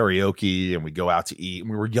karaoke, and we'd go out to eat. And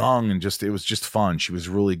we were young, and it was just fun. She was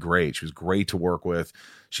really great. She was great to work with.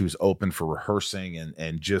 She was open for rehearsing,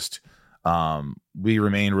 and just. We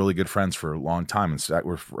remained really good friends for a long time, and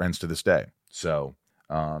we're friends to this day. So,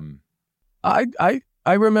 I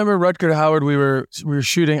remember Rutger Hauer. We were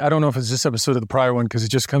shooting. I don't know if it's this episode or the prior one because it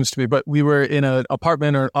just comes to me. But we were in an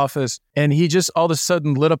apartment or an office, and he just all of a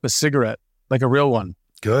sudden lit up a cigarette, like a real one.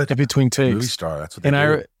 Good. In between takes. Movie star. That's what they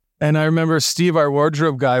do. And I remember Steve, our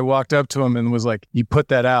wardrobe guy, walked up to him and was like, "You put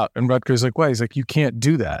that out." And Rutger's like, "Why?" He's like, "You can't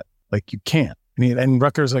do that. Like, you can't." And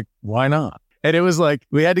Rutger's like, "Why not?" And it was like,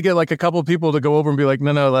 we had to get like a couple of people to go over and be like,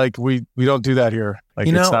 no, like we don't do that here. Like,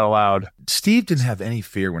 You know- it's not allowed. Steve didn't have any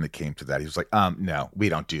fear when it came to that. He was like, no, we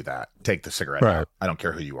don't do that. Take the cigarette Right. out. I don't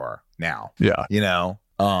care who you are now. Yeah. You know,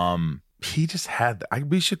 he just had,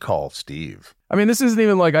 we should call Steve. I mean, this isn't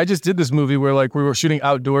even like, I just did this movie where like we were shooting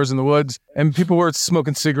outdoors in the woods and people were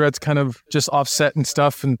smoking cigarettes kind of just offset and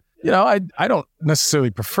stuff. And, you know, I don't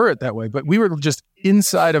necessarily prefer it that way, but we were just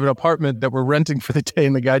inside of an apartment that we're renting for the day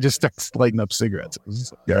and the guy just starts lighting up cigarettes. It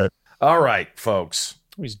was like, All right, folks.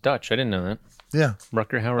 Oh, he's Dutch. I didn't know that. Yeah.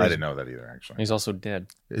 Rutger Hauer. I didn't know that either, actually. He's also dead.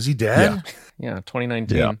 Is he dead? Yeah,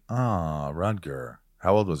 2019. Yeah. Ah, Rutger.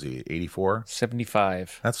 How old was he? 84?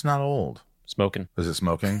 75. That's not old. Smoking. Is it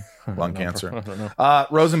smoking? Lung cancer? I don't know.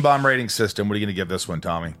 Rosenbaum rating system. What are you going to give this one,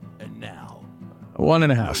 Tommy? And now,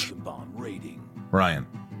 1.5. Ryan.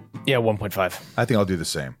 Yeah, 1.5. I think I'll do the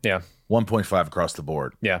same. Yeah. 1.5 across the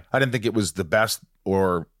board. Yeah. I didn't think it was the best,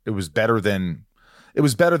 or it was better than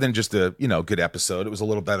just a, good episode. It was a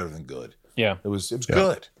little better than good. Yeah. It was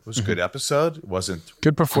good. It was a good episode. It wasn't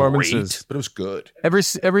Good performances. great, but it was good.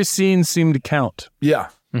 Every scene seemed to count. Yeah.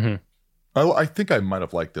 Mm-hmm. I think I might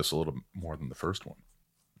have liked this a little more than the first one.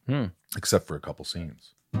 Hmm. Except for a couple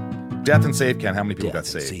scenes. Death and save count. How many people got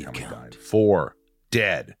saved? How many died? 4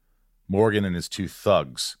 dead. Morgan and his 2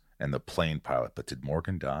 thugs and the plane pilot. But did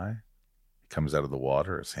Morgan die? He comes out of the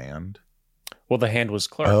water, his hand. Well, the hand was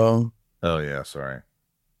Clark. Oh. Oh, yeah, sorry.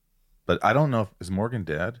 But I don't know. Is Morgan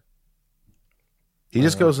dead? He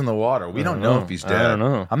just goes in the water. We don't know if he's dead. I don't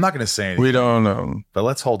know. I'm not going to say anything. We don't know. But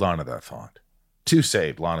let's hold on to that thought. 2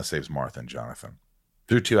 saved. Lana saves Martha and Jonathan.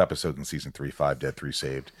 Through 2 episodes in season 3, 5 dead, 3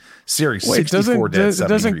 saved. Series 64 dead,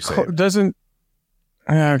 73 saved.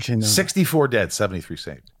 Okay, no. 64 dead, 73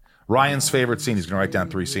 saved. Ryan's favorite scene. He's going to write down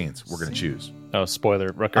 3 scenes. We're going to choose. Oh, spoiler.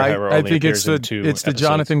 Rutger Hauer I only think it's appears in 2 it's the episodes.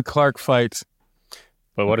 Jonathan Clark fight.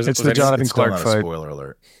 But what is it? It's the Jonathan It's still Clark not a fight. spoiler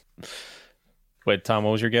alert. Wait, Tom,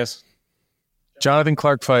 what was your guess? Jonathan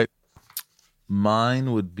Clark fight.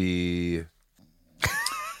 Mine would be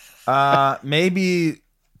maybe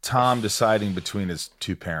Tom deciding between his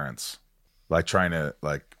 2 parents, like trying to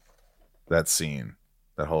that scene,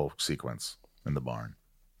 that whole sequence in the barn.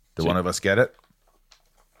 Did one of us get it?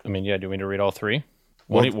 I mean, yeah, do we need to read all 3?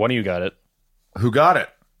 Well, one of you got it. Who got it?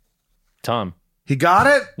 Tom. He got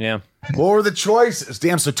it? Yeah. What were the choices?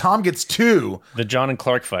 Damn, so Tom gets 2. The John and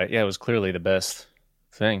Clark fight. Yeah, it was clearly the best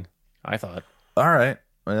thing, I thought. All right.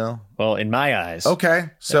 Well, in my eyes. Okay.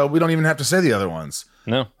 So we don't even have to say the other ones.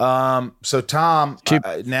 No. So Tom,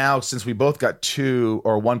 now since we both got 2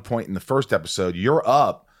 or 1 point in the first episode, you're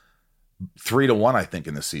up 3-1, I think,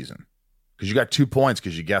 in this season. Because you got 2 points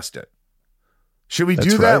because you guessed it. Should we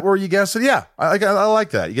do that where you guess it? Yeah, I like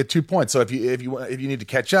that. You get 2 points. So if you need to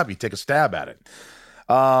catch up, you take a stab at it.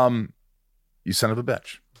 You son of a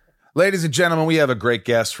bitch. Ladies and gentlemen, we have a great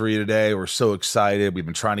guest for you today. We're so excited. We've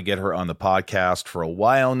been trying to get her on the podcast for a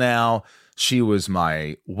while now. She was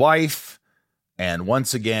my wife, and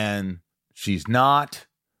once again, she's not.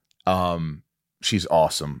 She's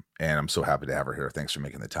awesome, and I'm so happy to have her here. Thanks for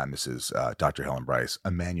making the time. This is Dr. Helen Bryce,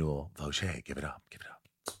 EMMANUELLE VAUGIER. Give it up. Give it up.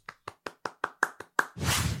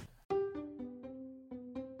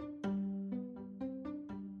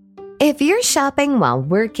 If you're shopping while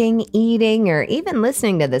working, eating, or even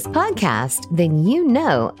listening to this podcast, then you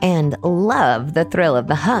know and love the thrill of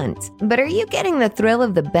the hunt. But are you getting the thrill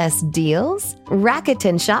of the best deals?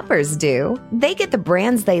 Rakuten shoppers do. They get the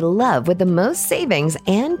brands they love with the most savings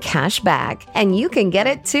and cash back. And you can get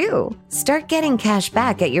it too. Start getting cash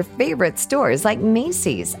back at your favorite stores like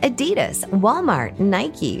Macy's, Adidas, Walmart,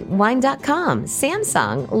 Nike, Wine.com,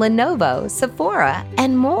 Samsung, Lenovo, Sephora,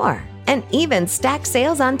 and more. And even stack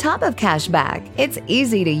sales on top of cashback. It's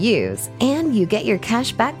easy to use, and you get your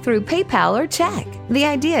cash back through PayPal or check. The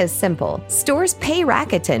idea is simple. Stores pay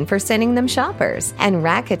Rakuten for sending them shoppers, and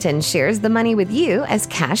Rakuten shares the money with you as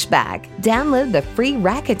cash back. Download the free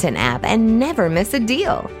Rakuten app and never miss a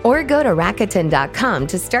deal. Or go to Rakuten.com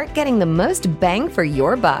to start getting the most bang for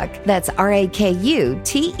your buck. That's RAKUTEN.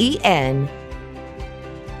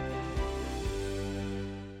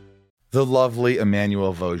 The lovely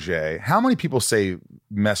EMMANUELLE VAUGIER. How many people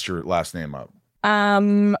messed your last name up?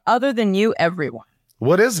 Other than you, everyone.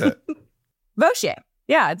 What is it? Vaughier.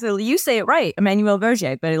 Yeah, you say it right, Emmanuelle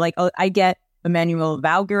Vaughier. But I get Emmanuelle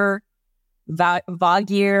Vaughier,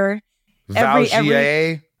 Vaugier,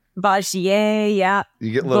 Vaugier. Vaugier. Yeah,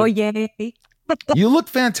 you get little. Vaughier. You look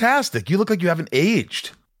fantastic. You look like you haven't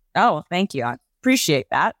aged. Oh, thank you. I appreciate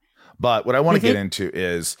that. But what I want to get into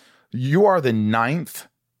is you are the 9th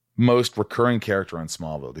most recurring character on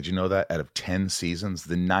Smallville. Did you know that? Out of 10 seasons,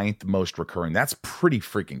 the 9th most recurring. That's pretty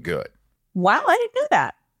freaking good. Wow, I didn't know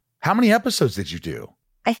that. How many episodes did you do?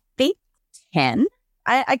 I think 10.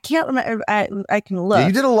 I can't remember. I can look. Yeah,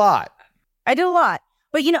 you did a lot. I did a lot.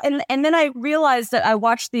 But, and then I realized that I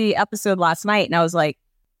watched the episode last night and I was like,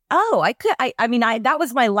 oh, that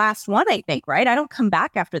was my last one, I think, right? I don't come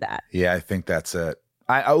back after that. Yeah, I think that's it.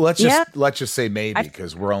 Let's just say maybe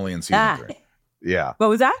because we're only in season 3. Yeah. What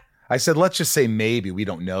was that? I said, let's just say maybe. We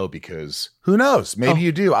don't know because who knows? Maybe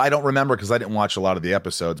you do. I don't remember because I didn't watch a lot of the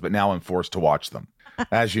episodes, but now I'm forced to watch them,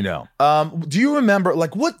 as you know. Do you remember,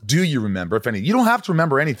 what do you remember, if any? You don't have to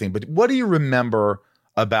remember anything, but what do you remember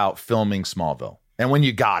about filming Smallville and when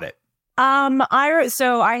you got it?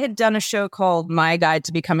 I had done a show called My Guide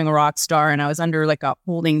to Becoming a Rock Star, and I was under a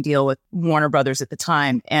holding deal with Warner Brothers at the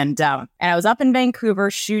time. And I was up in Vancouver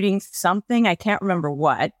shooting something. I can't remember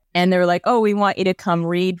what. And they were like, oh, we want you to come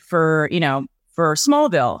read for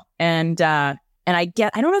Smallville. And I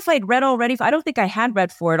don't know if I'd read already. I don't think I had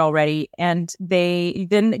read for it already. And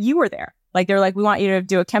then you were there. They're like, we want you to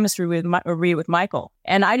do a chemistry read with Michael.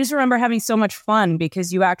 And I just remember having so much fun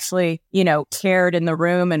because you actually, cared in the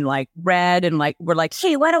room and read and were like,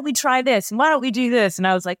 hey, why don't we try this? And why don't we do this? And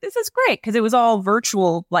I was like, this is great. Cause it was all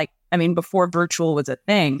virtual. Before virtual was a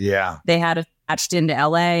thing. Yeah. They had it attached into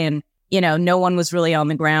LA and, no one was really on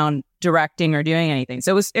the ground directing or doing anything.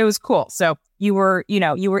 So it was cool. So you were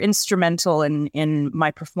instrumental in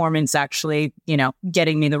my performance, actually,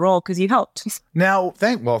 getting me the role because you helped. Now,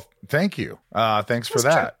 thank you. Thanks for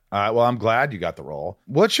that. Well, I'm glad you got the role.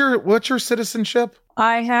 What's your citizenship?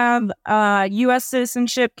 I have U.S.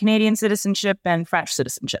 citizenship, Canadian citizenship, and French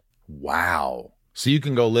citizenship. Wow. So you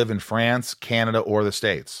can go live in France, Canada, or the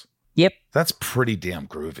States. Yep. That's pretty damn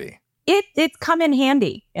groovy. It's come in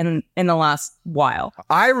handy in the last while.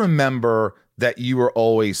 I remember that you were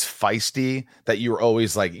always feisty, that you were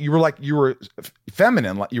always you were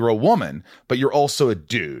feminine, you were a woman, but you're also a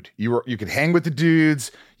dude. You could hang with the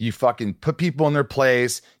dudes, you fucking put people in their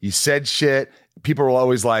place, you said shit. People were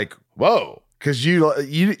always like, whoa, because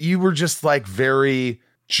you were just very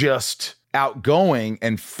just outgoing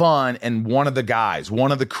and fun and one of the guys,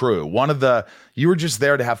 one of the crew, you were just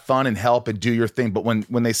there to have fun and help and do your thing. But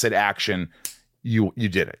when they said action, you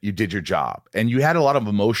did it. You did your job. And you had a lot of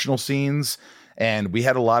emotional scenes and we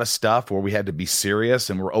had a lot of stuff where we had to be serious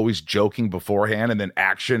and we're always joking beforehand and then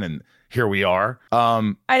action and here we are.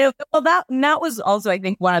 I know. Well, that was also, I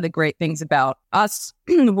think, one of the great things about us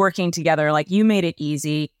working together. You made it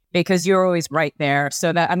easy because you're always right there.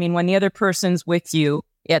 So that, when the other person's with you,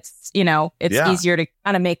 it's easier to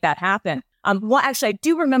kind of make that happen. Well, actually, I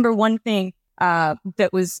do remember one thing that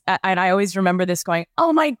was, and I always remember this going,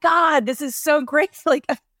 oh my God, this is so great. I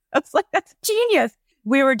was like, that's genius.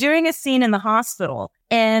 We were doing a scene in the hospital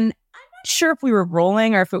and I'm not sure if we were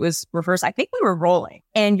rolling or if it was reversed. I think we were rolling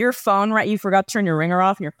and your phone, you forgot to turn your ringer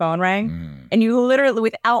off and your phone rang and you literally,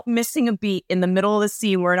 without missing a beat in the middle of the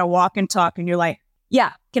scene, we're in a walk and talk and you're like,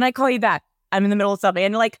 yeah, can I call you back? I'm in the middle of something.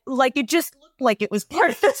 And it just looked like it was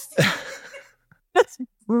part of this. That's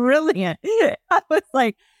brilliant. I was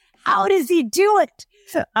like, how does he do it?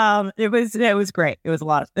 It was great. It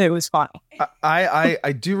was fun.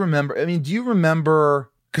 I do remember. Do you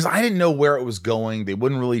remember? Because I didn't know where it was going. They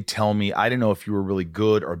wouldn't really tell me. I didn't know if you were really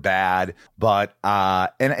good or bad. But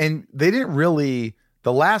and they didn't really.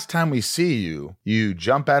 The last time we see you, you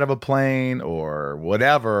jump out of a plane or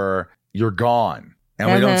whatever, you're gone.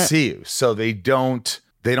 And we don't see you. So they don't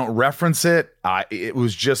reference it. It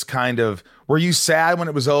was just kind of, were you sad when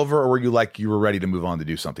it was over or were you you were ready to move on to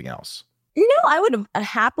do something else? No, I would have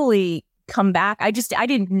happily come back. I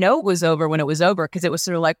didn't know it was over when it was over because it was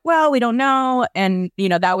sort of well, we don't know. And,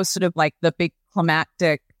 that was sort of the big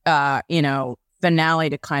climactic, finale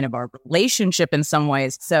to kind of our relationship in some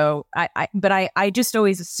ways. So I just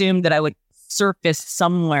always assumed that I would surface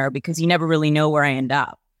somewhere because you never really know where I end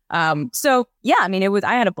up. So yeah,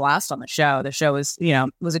 I had a blast on the show. The show was,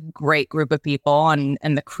 was a great group of people and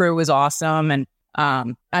the crew was awesome. And,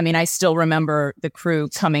 I still remember the crew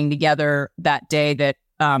coming together that day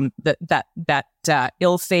that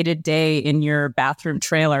ill-fated day in your bathroom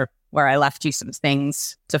trailer where I left you some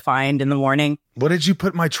things to find in the morning. What did you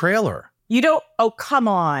put in my trailer? You don't, oh, come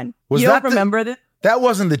on. You don't remember that? That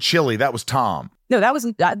wasn't the chili. That was Tom. No, that was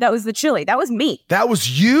the chili. That was me. That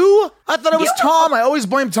was you? I thought it was Tom. I always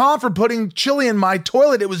blame Tom for putting chili in my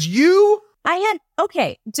toilet. It was you?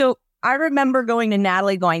 Okay. So I remember going to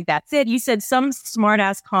Natalie going, that's it. You said some smart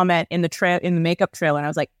ass comment in the makeup trailer. And I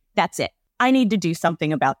was like, that's it. I need to do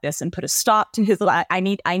something about this and put a stop to his, I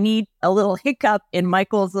need a little hiccup in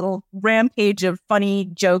Michael's little rampage of funny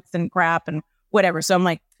jokes and crap and whatever. So I'm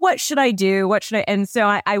like, what should I do? And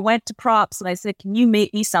so I went to props and I said, can you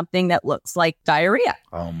make me something that looks like diarrhea?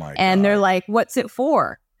 Oh my God. And they're like, what's it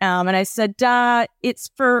for? And I said,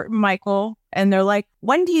 it's for Michael. And they're like,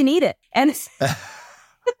 when do you need it? And it's like,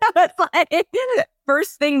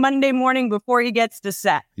 first thing Monday morning before he gets to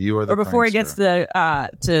set. You are the or before he gets to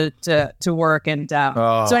work. And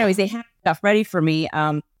so anyways, they had stuff ready for me.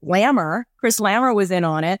 Chris Lammer was in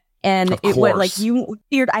on it. And it went like you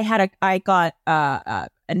feared. I got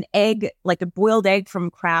an egg, like a boiled egg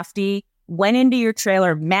from Crafty, went into your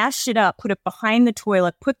trailer, mashed it up, put it behind the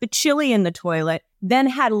toilet, put the chili in the toilet, then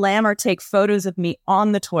had Lammer take photos of me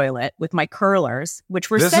on the toilet with my curlers,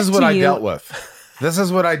 which were This sent is what to I you. dealt with. This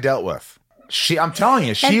is what I dealt with. I'm telling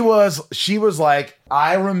you, she was like,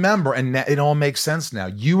 I remember, and it all makes sense now.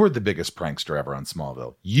 You were the biggest prankster ever on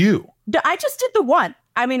Smallville. You. I just did the one.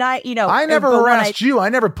 I mean, I never harassed you. I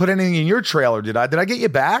never put anything in your trailer, did I? Did I get you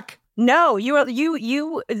back? No,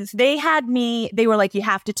 they had me, they were like, you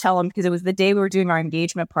have to tell him, because it was the day we were doing our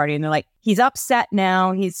engagement party. And they're like, he's upset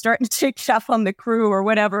now. He's starting to take stuff on the crew or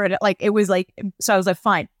whatever. And it was like, so I was like,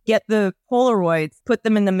 fine, get the Polaroids, put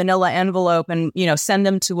them in the manila envelope and, send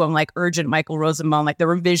them to him like urgent Michael Rosenbaum, like the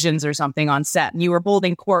revisions or something on set. And you were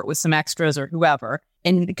holding court with some extras or whoever.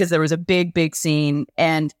 And because there was a big, big scene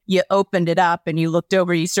and you opened it up and you looked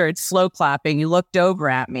over, you started slow clapping. You looked over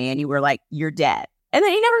at me and you were like, you're dead. And then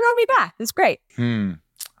he never got me back. It's great.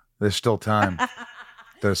 There's still time.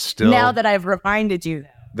 There's still. Now that I've reminded you.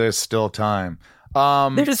 There's still time.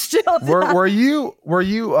 There's still time. Were you,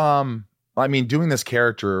 I mean, doing this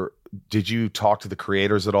character, did you talk to the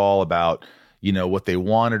creators at all about, what they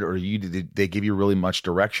wanted, or did they give you really much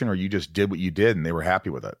direction, or you just did what you did and they were happy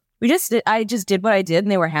with it? I just did what I did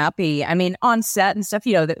and they were happy. I mean, on set and stuff,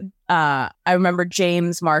 I remember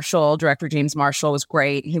director James Marshall was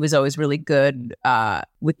great. He was always really good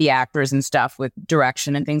with the actors and stuff, with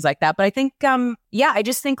direction and things like that. But I think, I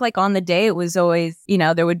just think like on the day, it was always,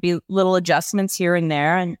 there would be little adjustments here and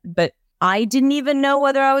there. But I didn't even know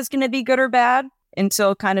whether I was going to be good or bad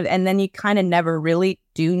until and then you kind of never really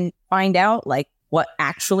do find out like what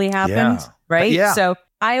actually happened. Yeah. Right. Yeah. So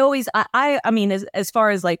I always, I mean, as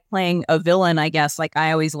far as like playing a villain, I guess, like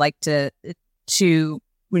I always like to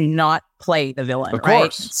not play the villain, of right?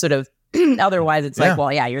 Course. Sort of. Otherwise, it's like,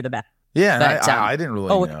 well, yeah, you're the best. Yeah, but, I didn't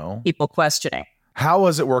really know. People questioning. How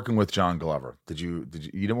was it working with John Glover? You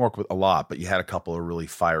didn't work with a lot, but you had a couple of really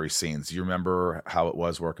fiery scenes. Do you remember how it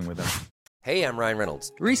was working with him? Hey, I'm Ryan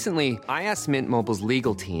Reynolds. Recently, I asked Mint Mobile's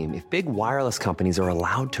legal team if big wireless companies are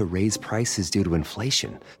allowed to raise prices due to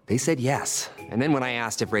inflation. They said yes. And then when I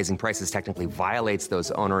asked if raising prices technically violates those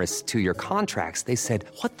onerous 2-year contracts, they said,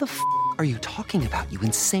 what the f*** are you talking about, you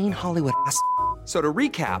insane Hollywood ass f- So to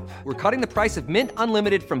recap, we're cutting the price of Mint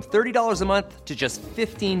Unlimited from $30 a month to just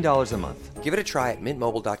 $15 a month. Give it a try at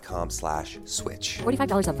mintmobile.com/switch.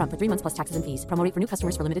 $45 up front for 3 months plus taxes and fees. Promo rate for new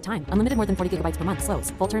customers for limited time. Unlimited more than 40 gigabytes per month. Slows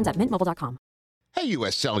full terms at mintmobile.com. Hey,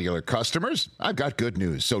 U.S. Cellular customers, I've got good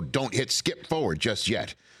news, so don't hit skip forward just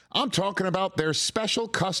yet. I'm talking about their special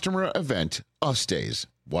customer event, Us Days.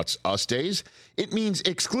 What's Us Days? It means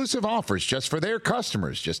exclusive offers just for their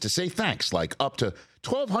customers, just to say thanks, like up to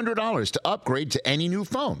 $1,200 to upgrade to any new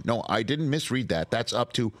phone. No, I didn't misread that. That's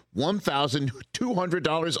up to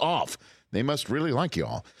 $1,200 off. They must really like you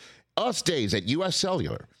all. Us Days at U.S.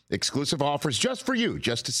 Cellular. Exclusive offers just for you,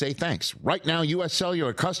 just to say thanks. Right now, U.S.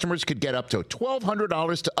 Cellular customers could get up to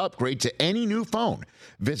 $1,200 to upgrade to any new phone.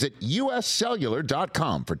 Visit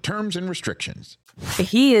uscellular.com for terms and restrictions.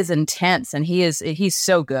 He is intense and he's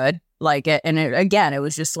so good. Like, again, it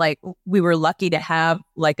was just like, we were lucky to have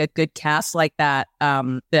like a good cast like that.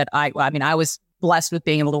 That I was blessed with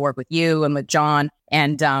being able to work with you and with John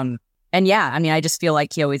and yeah, I mean, I just feel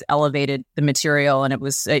like he always elevated the material, and it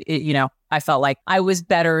was, I felt like I was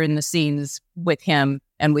better in the scenes with him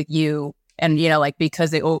and with you, and like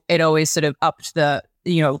because it always sort of upped the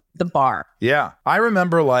bar. Yeah, I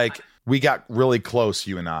remember like we got really close,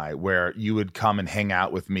 you and I, where you would come and hang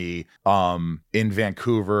out with me in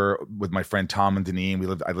Vancouver with my friend Tom and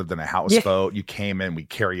Deneen. I lived in a houseboat. You came in, we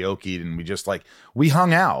karaoke'd, and we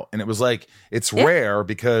hung out, and it was like it's rare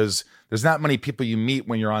because there's not many people you meet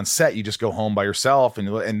when you're on set. You just go home by yourself,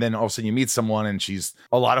 and then all of a sudden you meet someone and she's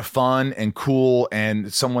a lot of fun and cool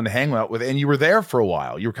and someone to hang out with. And you were there for a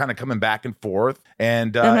while. You were kind of coming back and forth.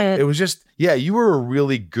 And it was just, you were a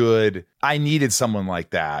really good, I needed someone like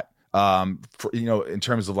that. In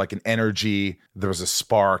terms of like an energy, there was a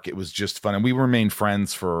spark. It was just fun. And we remained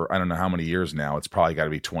friends for, I don't know how many years now. It's probably got to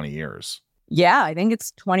be 20 years. Yeah, I think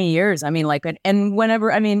it's 20 years. I mean, like, and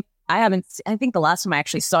whenever, I mean, I think the last time I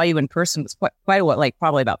actually saw you in person was quite a while, like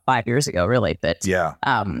probably about 5 years ago, really. But yeah,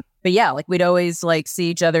 like we'd always like see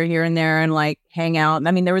each other here and there and like hang out.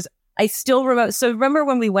 I mean, remember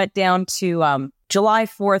when we went down to July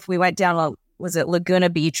 4th, we went down was it Laguna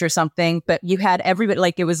Beach or something? But you had everybody,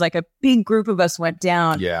 like, it was like a big group of us went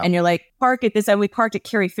down. Yeah. And you're like, park at this. And we parked at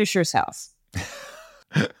Carrie Fisher's house.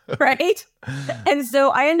 Right? And so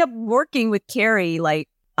I end up working with Carrie, like,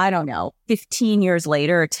 I don't know, 15 years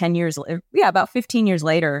later or 10 years later. Yeah, about 15 years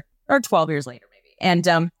later or 12 years later, maybe. And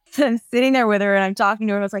I'm sitting there with her and I'm talking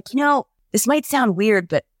to her. And I was like, this might sound weird,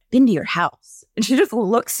 but I've been to your house. And she just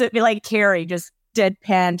looks at me like Carrie, just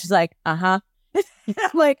deadpan. She's like, uh-huh. I'm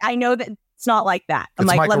like, I know that it's not like that. I'm It's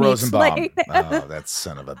like, Michael let me Rosenbaum. explain. Oh, that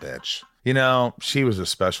son of a bitch. She was a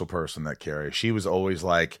special person, that Carrie. She was always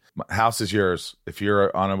like, house is yours. If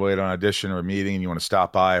you're on a way to an audition or a meeting and you want to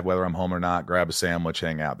stop by, whether I'm home or not, grab a sandwich,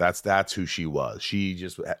 hang out. That's who she was. She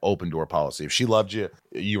just had open door policy. If she loved you,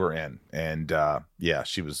 you were in. And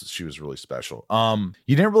she was really special.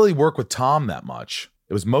 You didn't really work with Tom that much.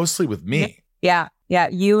 It was mostly with me. Yeah.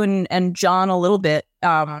 You and John a little bit.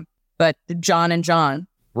 But John and John.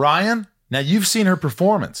 Ryan, now you've seen her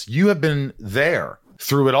performance. You have been there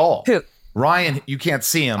through it all. Who? Ryan, you can't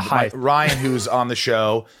see him. But Ryan, who's on the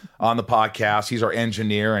show, on the podcast, he's our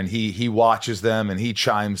engineer, and he watches them and he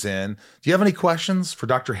chimes in. Do you have any questions for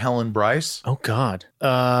Dr. Helen Bryce? Oh, God.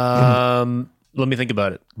 Let me think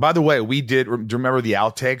about it. By the way, do you remember the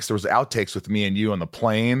outtakes? There was outtakes with me and you on the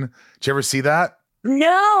plane. Did you ever see that?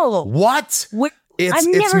 No. What?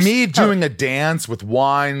 It's me doing a dance with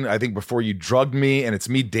wine, I think, before you drugged me, and it's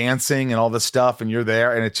me dancing and all this stuff, and you're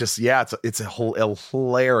there, and it's just, it's a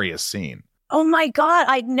hilarious scene. Oh my God,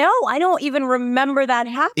 I don't even remember that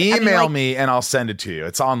happening. Email me and I'll send it to you.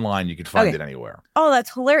 It's online, you can find it anywhere. Oh,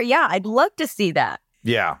 that's hilarious. Yeah, I'd love to see that.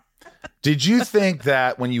 Yeah. Did you think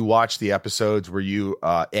that when you watched the episodes, were you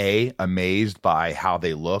A, amazed by how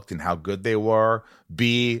they looked and how good they were?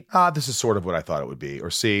 B, this is sort of what I thought it would be,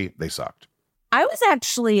 or C, they sucked? I was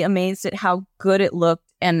actually amazed at how good it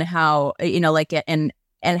looked and how, and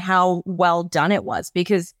how well done it was,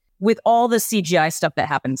 because with all the CGI stuff that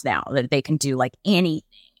happens now, that they can do like anything.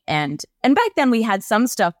 And back then we had some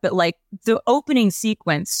stuff, but like the opening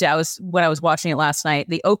sequence, when I was watching it last night,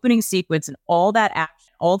 the opening sequence and all that action,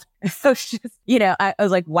 I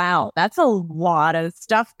was like, wow, that's a lot of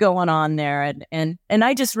stuff going on there. And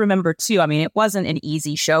I just remember too, I mean, it wasn't an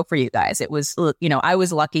easy show for you guys. It was, I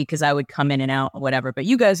was lucky because I would come in and out or whatever, but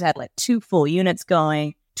you guys had like 2 full units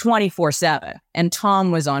going 24/7. And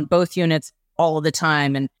Tom was on both units all the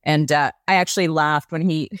time. And I actually laughed when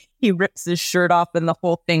he rips his shirt off and the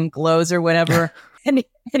whole thing glows or whatever. and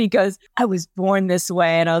he goes, I was born this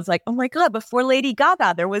way. And I was like, oh my God, before Lady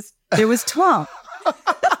Gaga, there was Tom.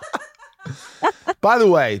 By the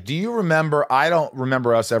way, do you remember, I don't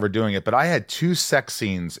remember us ever doing it, but I had 2 sex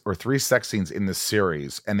scenes or 3 sex scenes in this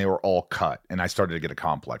series and they were all cut. And I started to get a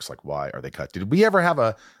complex, like, why are they cut? Did we ever have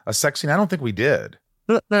a sex scene? I don't think we did.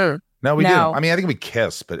 No, we didn't. I mean, I think we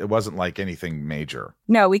kissed, but it wasn't like anything major.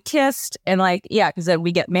 No, we kissed and because then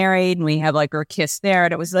we get married and we have like our kiss there.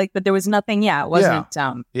 And it was like, but there was nothing. Yeah, it wasn't.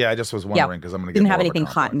 I just was wondering because I'm going to didn't have anything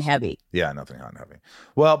hot and heavy. Yeah, nothing hot and heavy.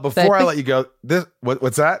 Well, before I let you go,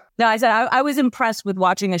 what's that? No, I said I was impressed with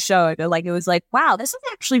watching the show. Like it was like, wow, this is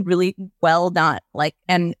actually really well done. Like,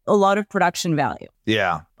 and a lot of production value.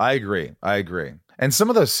 Yeah, I agree. And some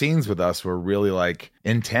of those scenes with us were really like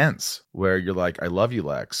intense, where you're like, I love you,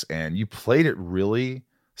 Lex. And you played it really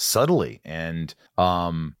subtly. And,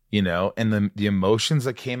 and the emotions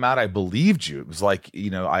that came out, I believed you. It was like,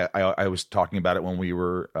 I was talking about it when we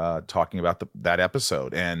were talking about that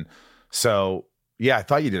episode. And so, yeah, I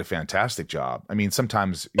thought you did a fantastic job. I mean,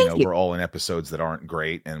 sometimes, we're all in episodes that aren't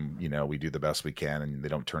great and, we do the best we can and they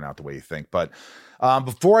don't turn out the way you think. But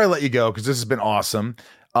before I let you go, because this has been awesome,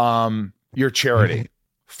 your charity,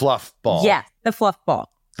 Fluff Ball. Yeah, the Fluff Ball.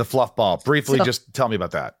 The Fluff Ball. Briefly, just tell me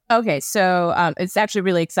about that. Okay, so it's actually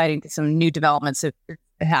really exciting. Some new developments have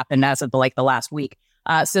happened as of the last week.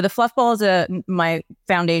 So the Fluff Ball is my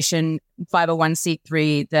foundation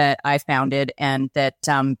 501c3 that I founded, and that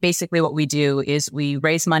basically what we do is we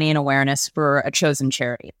raise money and awareness for a chosen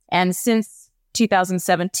charity. And since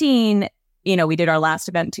 2017, we did our last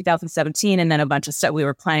event in 2017 and then a bunch of stuff. We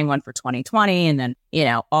were planning one for 2020 and then,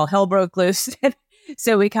 all hell broke loose.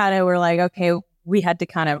 So we kind of were like, okay, we had to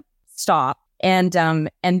kind of stop. And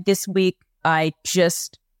this week I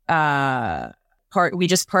just, we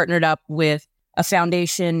just partnered up with a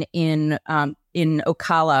foundation in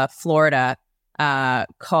Ocala, Florida,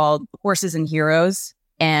 called Horses and Heroes.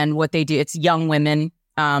 And what they do, it's young women,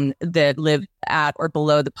 that live at or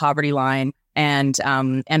below the poverty line. And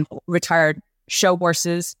retired show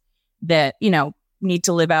horses that, need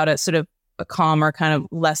to live out a sort of a calmer, kind of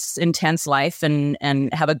less intense life and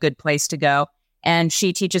have a good place to go. And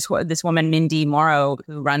she teaches this woman, Mindy Morrow,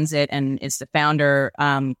 who runs it and is the founder,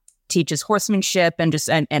 teaches horsemanship and just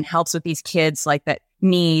and helps with these kids like that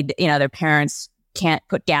need, their parents can't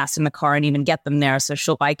put gas in the car and even get them there. So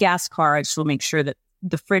she'll buy gas cards. She'll make sure that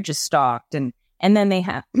the fridge is stocked, and then they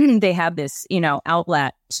have this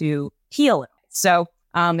outlet to heal it. So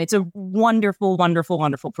it's a wonderful, wonderful,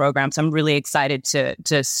 wonderful program. So I'm really excited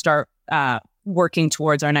to start working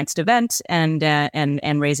towards our next event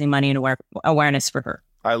and raising money and awareness for her.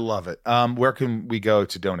 I love it. Where can we go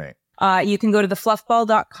to donate? You can go to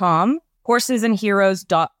thefluffball.com.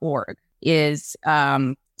 Horsesandheroes.org is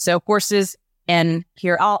so horses and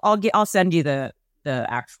here. I'll send you the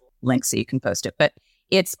actual link so you can post it. But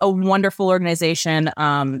it's a wonderful organization.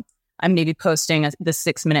 I'm maybe posting the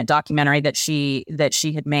 6-minute documentary that she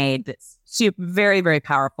had made. That's very, very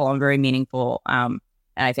powerful and very meaningful. And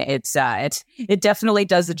I think it definitely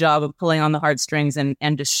does the job of pulling on the heartstrings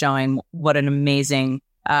and just showing what an amazing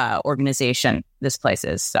organization this place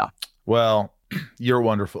is. So, well, you're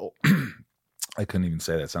wonderful. I couldn't even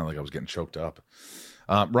say that. It sounded like I was getting choked up.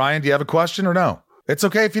 Ryan, do you have a question or no? It's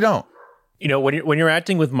okay if you don't. When you're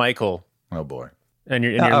acting with Michael, oh boy, and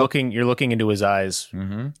you're looking into his eyes.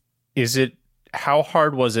 Mm-hmm. How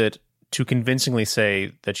hard was it to convincingly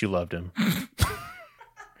say that you loved him?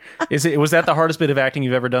 Was that the hardest bit of acting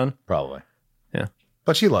you've ever done? Probably. Yeah.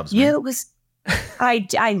 But she loves me. Yeah, it was.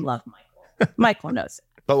 I love Michael. Michael knows it.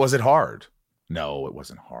 But was it hard? No, it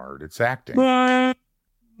wasn't hard. It's acting.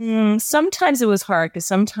 Sometimes it was hard because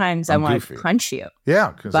sometimes I want to punch you.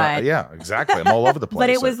 Yeah, exactly. I'm all over the place. But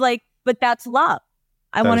it was but that's love.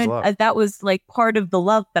 That was like part of the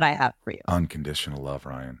love that I have for you. Unconditional love,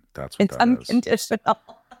 Ryan. That's what it's unconditional.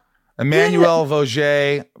 EMMANUELLE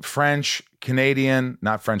Vaugier, French Canadian,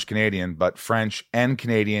 not French Canadian, but French and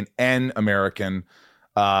Canadian and American.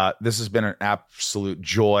 This has been an absolute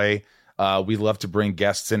joy. We love to bring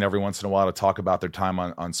guests in every once in a while to talk about their time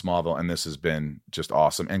on Smallville, and this has been just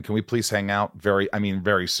awesome. And can we please hang out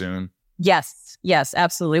very soon? Yes,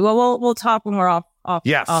 absolutely. Well, we'll talk when we're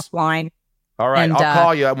offline. All right, and I'll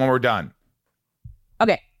call you when we're done.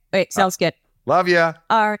 Okay, wait, sounds good. Love you.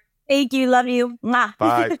 All right, thank you, love you. Mwah.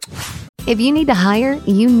 Bye. If you need to hire,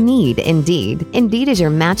 you need Indeed. Indeed is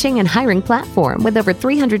your matching and hiring platform with over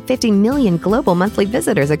 350 million global monthly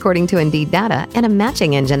visitors according to Indeed data and a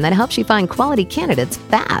matching engine that helps you find quality candidates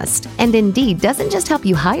fast. And Indeed doesn't just help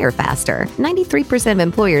you hire faster. 93% of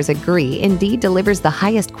employers agree Indeed delivers the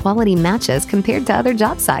highest quality matches compared to other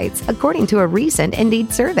job sites, according to a recent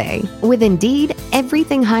Indeed survey. With Indeed,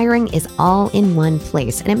 everything hiring is all in one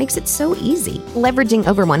place, and it makes it so easy. Leveraging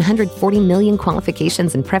over 140 million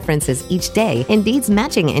qualifications and preferences each day, Indeed's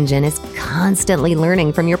matching engine is constantly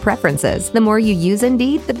learning from your preferences. The more you use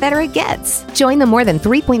Indeed, the better it gets. Join the more than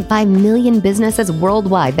 3.5 million businesses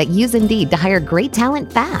worldwide that use Indeed to hire great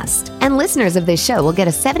talent fast. And listeners of this show will get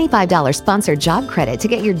a $75 sponsored job credit to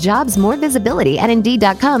get your jobs more visibility at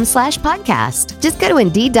Indeed.com/podcast. Just go to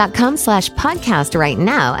Indeed.com/podcast right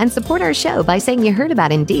now and support our show by saying you heard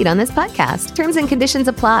about Indeed on this podcast. Terms and conditions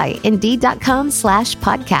apply.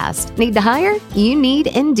 Indeed.com/podcast. Need to hire? You need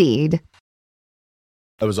Indeed.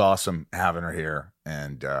 It was awesome having her here,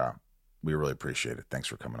 and we really appreciate it. Thanks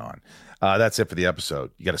for coming on. That's it for the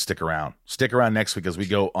episode. You got to stick around. Stick around next week as we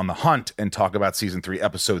go on the hunt and talk about season 3,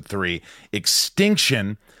 episode 3,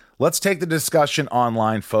 Extinction. Let's take the discussion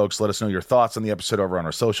online, folks. Let us know your thoughts on the episode over on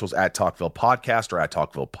our socials at Talkville Podcast or at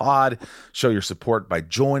Talkville Pod. Show your support by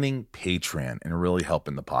joining Patreon and really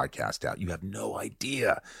helping the podcast out. You have no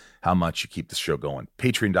idea how much you keep the show going.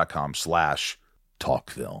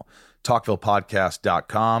 Patreon.com/Talkville.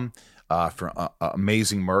 TalkvillePodcast.com for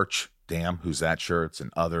amazing merch. Damn, Who's That shirts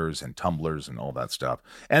and others and tumblers and all that stuff.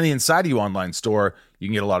 And the Inside of You online store, you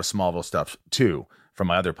can get a lot of Smallville stuff too from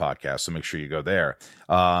my other podcast. So make sure you go there.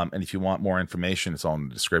 And if you want more information, it's all in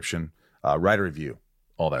the description. Write a review,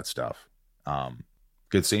 all that stuff.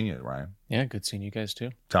 Good seeing you, Ryan. Yeah, good seeing you guys too.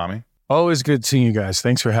 Tommy? Always good seeing you guys.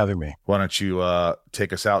 Thanks for having me. Why don't you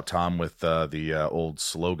take us out, Tom, with the old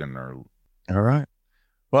slogan? All right.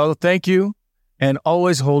 Well, thank you, and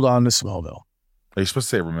always hold on to Smallville. Are you supposed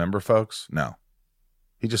to say remember, folks? No.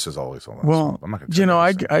 He just says always hold on. Well, I'm not gonna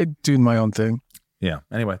I do my own thing. Yeah.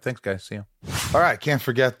 Anyway, thanks, guys. See you. All right. Can't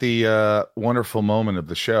forget the wonderful moment of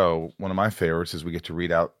the show. One of my favorites is we get to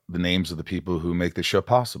read out the names of the people who make the show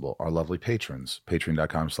possible, our lovely patrons.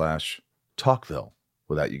 Patreon.com/Talkville.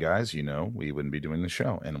 Without you guys, we wouldn't be doing the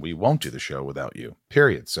show, and we won't do the show without you,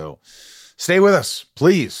 period. So stay with us,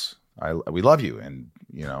 please. We love you, and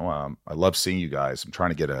I love seeing you guys. I'm trying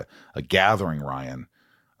to get a gathering, Ryan,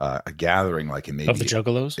 a gathering like in maybe of the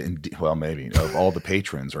Juggalos. Maybe of all the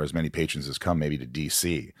patrons or as many patrons as come, maybe to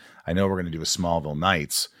DC. I know we're going to do a Smallville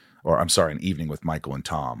Nights, or I'm sorry, an evening with Michael and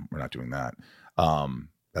Tom. We're not doing that.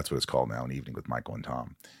 That's what it's called now, An Evening with Michael and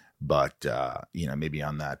Tom. But, maybe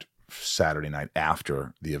on that Saturday night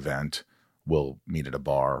after the event, we'll meet at a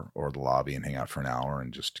bar or the lobby and hang out for an hour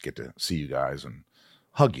and just get to see you guys and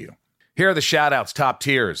hug you. Here are the shout-outs, top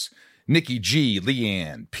tiers. Nikki G,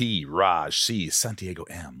 Leanne P, Raj C, Santiago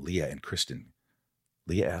M, Leah and Kristen.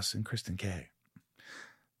 Leah S and Kristen K.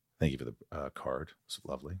 Thank you for the card. It's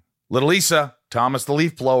lovely. Little Lisa, Thomas the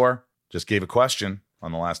Leaf Blower, just gave a question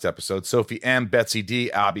on the last episode. Sophie M, Betsy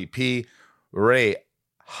D, Abby P, Ray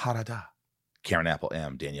Harada, Karen Apple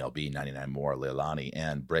M, Danielle B, 99 More, Leilani,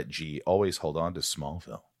 and Brett G. Always hold on to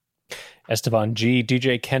Smallville. Esteban G,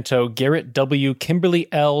 DJ Kento, Garrett W, Kimberly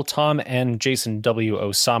L, Tom N, Jason W,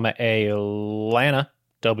 Osama A, Lana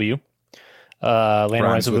W. Lana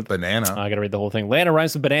rhymes with banana. I gotta read the whole thing. Lana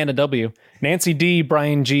rhymes with banana W. Nancy D,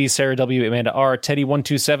 Brian G, Sarah W, Amanda R, Teddy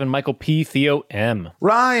 127, Michael P, Theo M.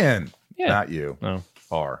 Ryan. Yeah. Not you. No.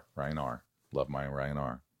 R. Ryan R. Love my Ryan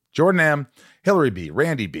R. Jordan M, Hillary B,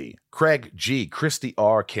 Randy B, Craig G, Christy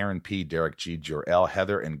R, Karen P, Derek G, Jor-L,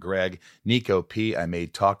 Heather and Greg, Nico P, I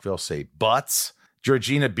made Talkville say butts,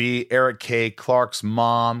 Georgina B, Eric K, Clark's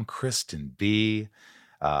mom, Kristen B,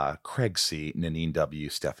 Craig C, Nanine W,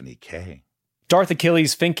 Stephanie K. Darth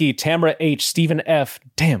Achilles, Finky, Tamara H, Stephen F.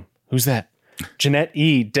 Damn, who's that? Jeanette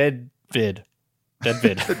E, Deadvid.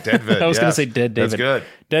 Deadvid. I was going to say Dead David. That's good.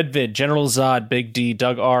 Deadvid, General Zod, Big D,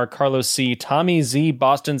 Doug R, Carlos C, Tommy Z,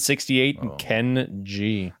 Boston 68, and Ken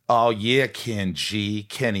G. Oh, yeah, Ken G,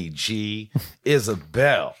 Kenny G,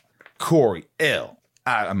 Isabel, Corey L.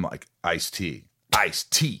 I'm like Ice-T,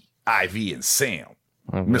 Ivy and Sam,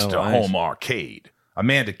 Mr. Home Arcade,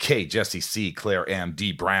 Amanda K, Jesse C, Claire M,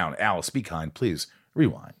 D Brown, Alice, be kind, please,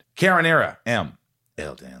 rewind. Karen Era, M,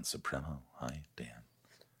 L Dan Supremo, hi, Dan.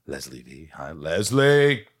 Leslie V. Hi,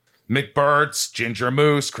 Leslie. McBirds, Ginger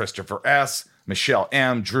Moose, Christopher S., Michelle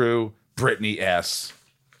M., Drew, Brittany S.,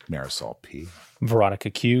 Marisol P., Veronica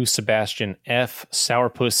Q., Sebastian F.,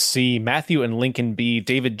 Sourpuss C., Matthew and Lincoln B.,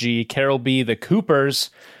 David G., Carol B., The Coopers,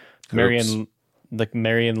 Marion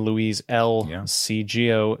Louise L.,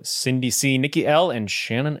 CGO, Cindy C., Nikki L., and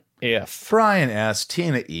Shannon F. Brian S.,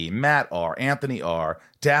 Tina E., Matt R., Anthony R.,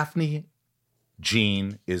 Daphne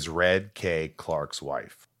Jean is Red K. Clark's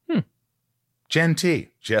wife. Jen T,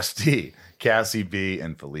 Jess T, Cassie B,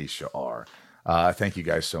 and Felicia R. Thank you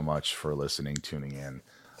guys so much for listening, tuning in.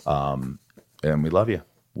 And we love you.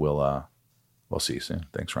 We'll see you soon.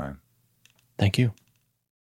 Thanks, Ryan. Thank you.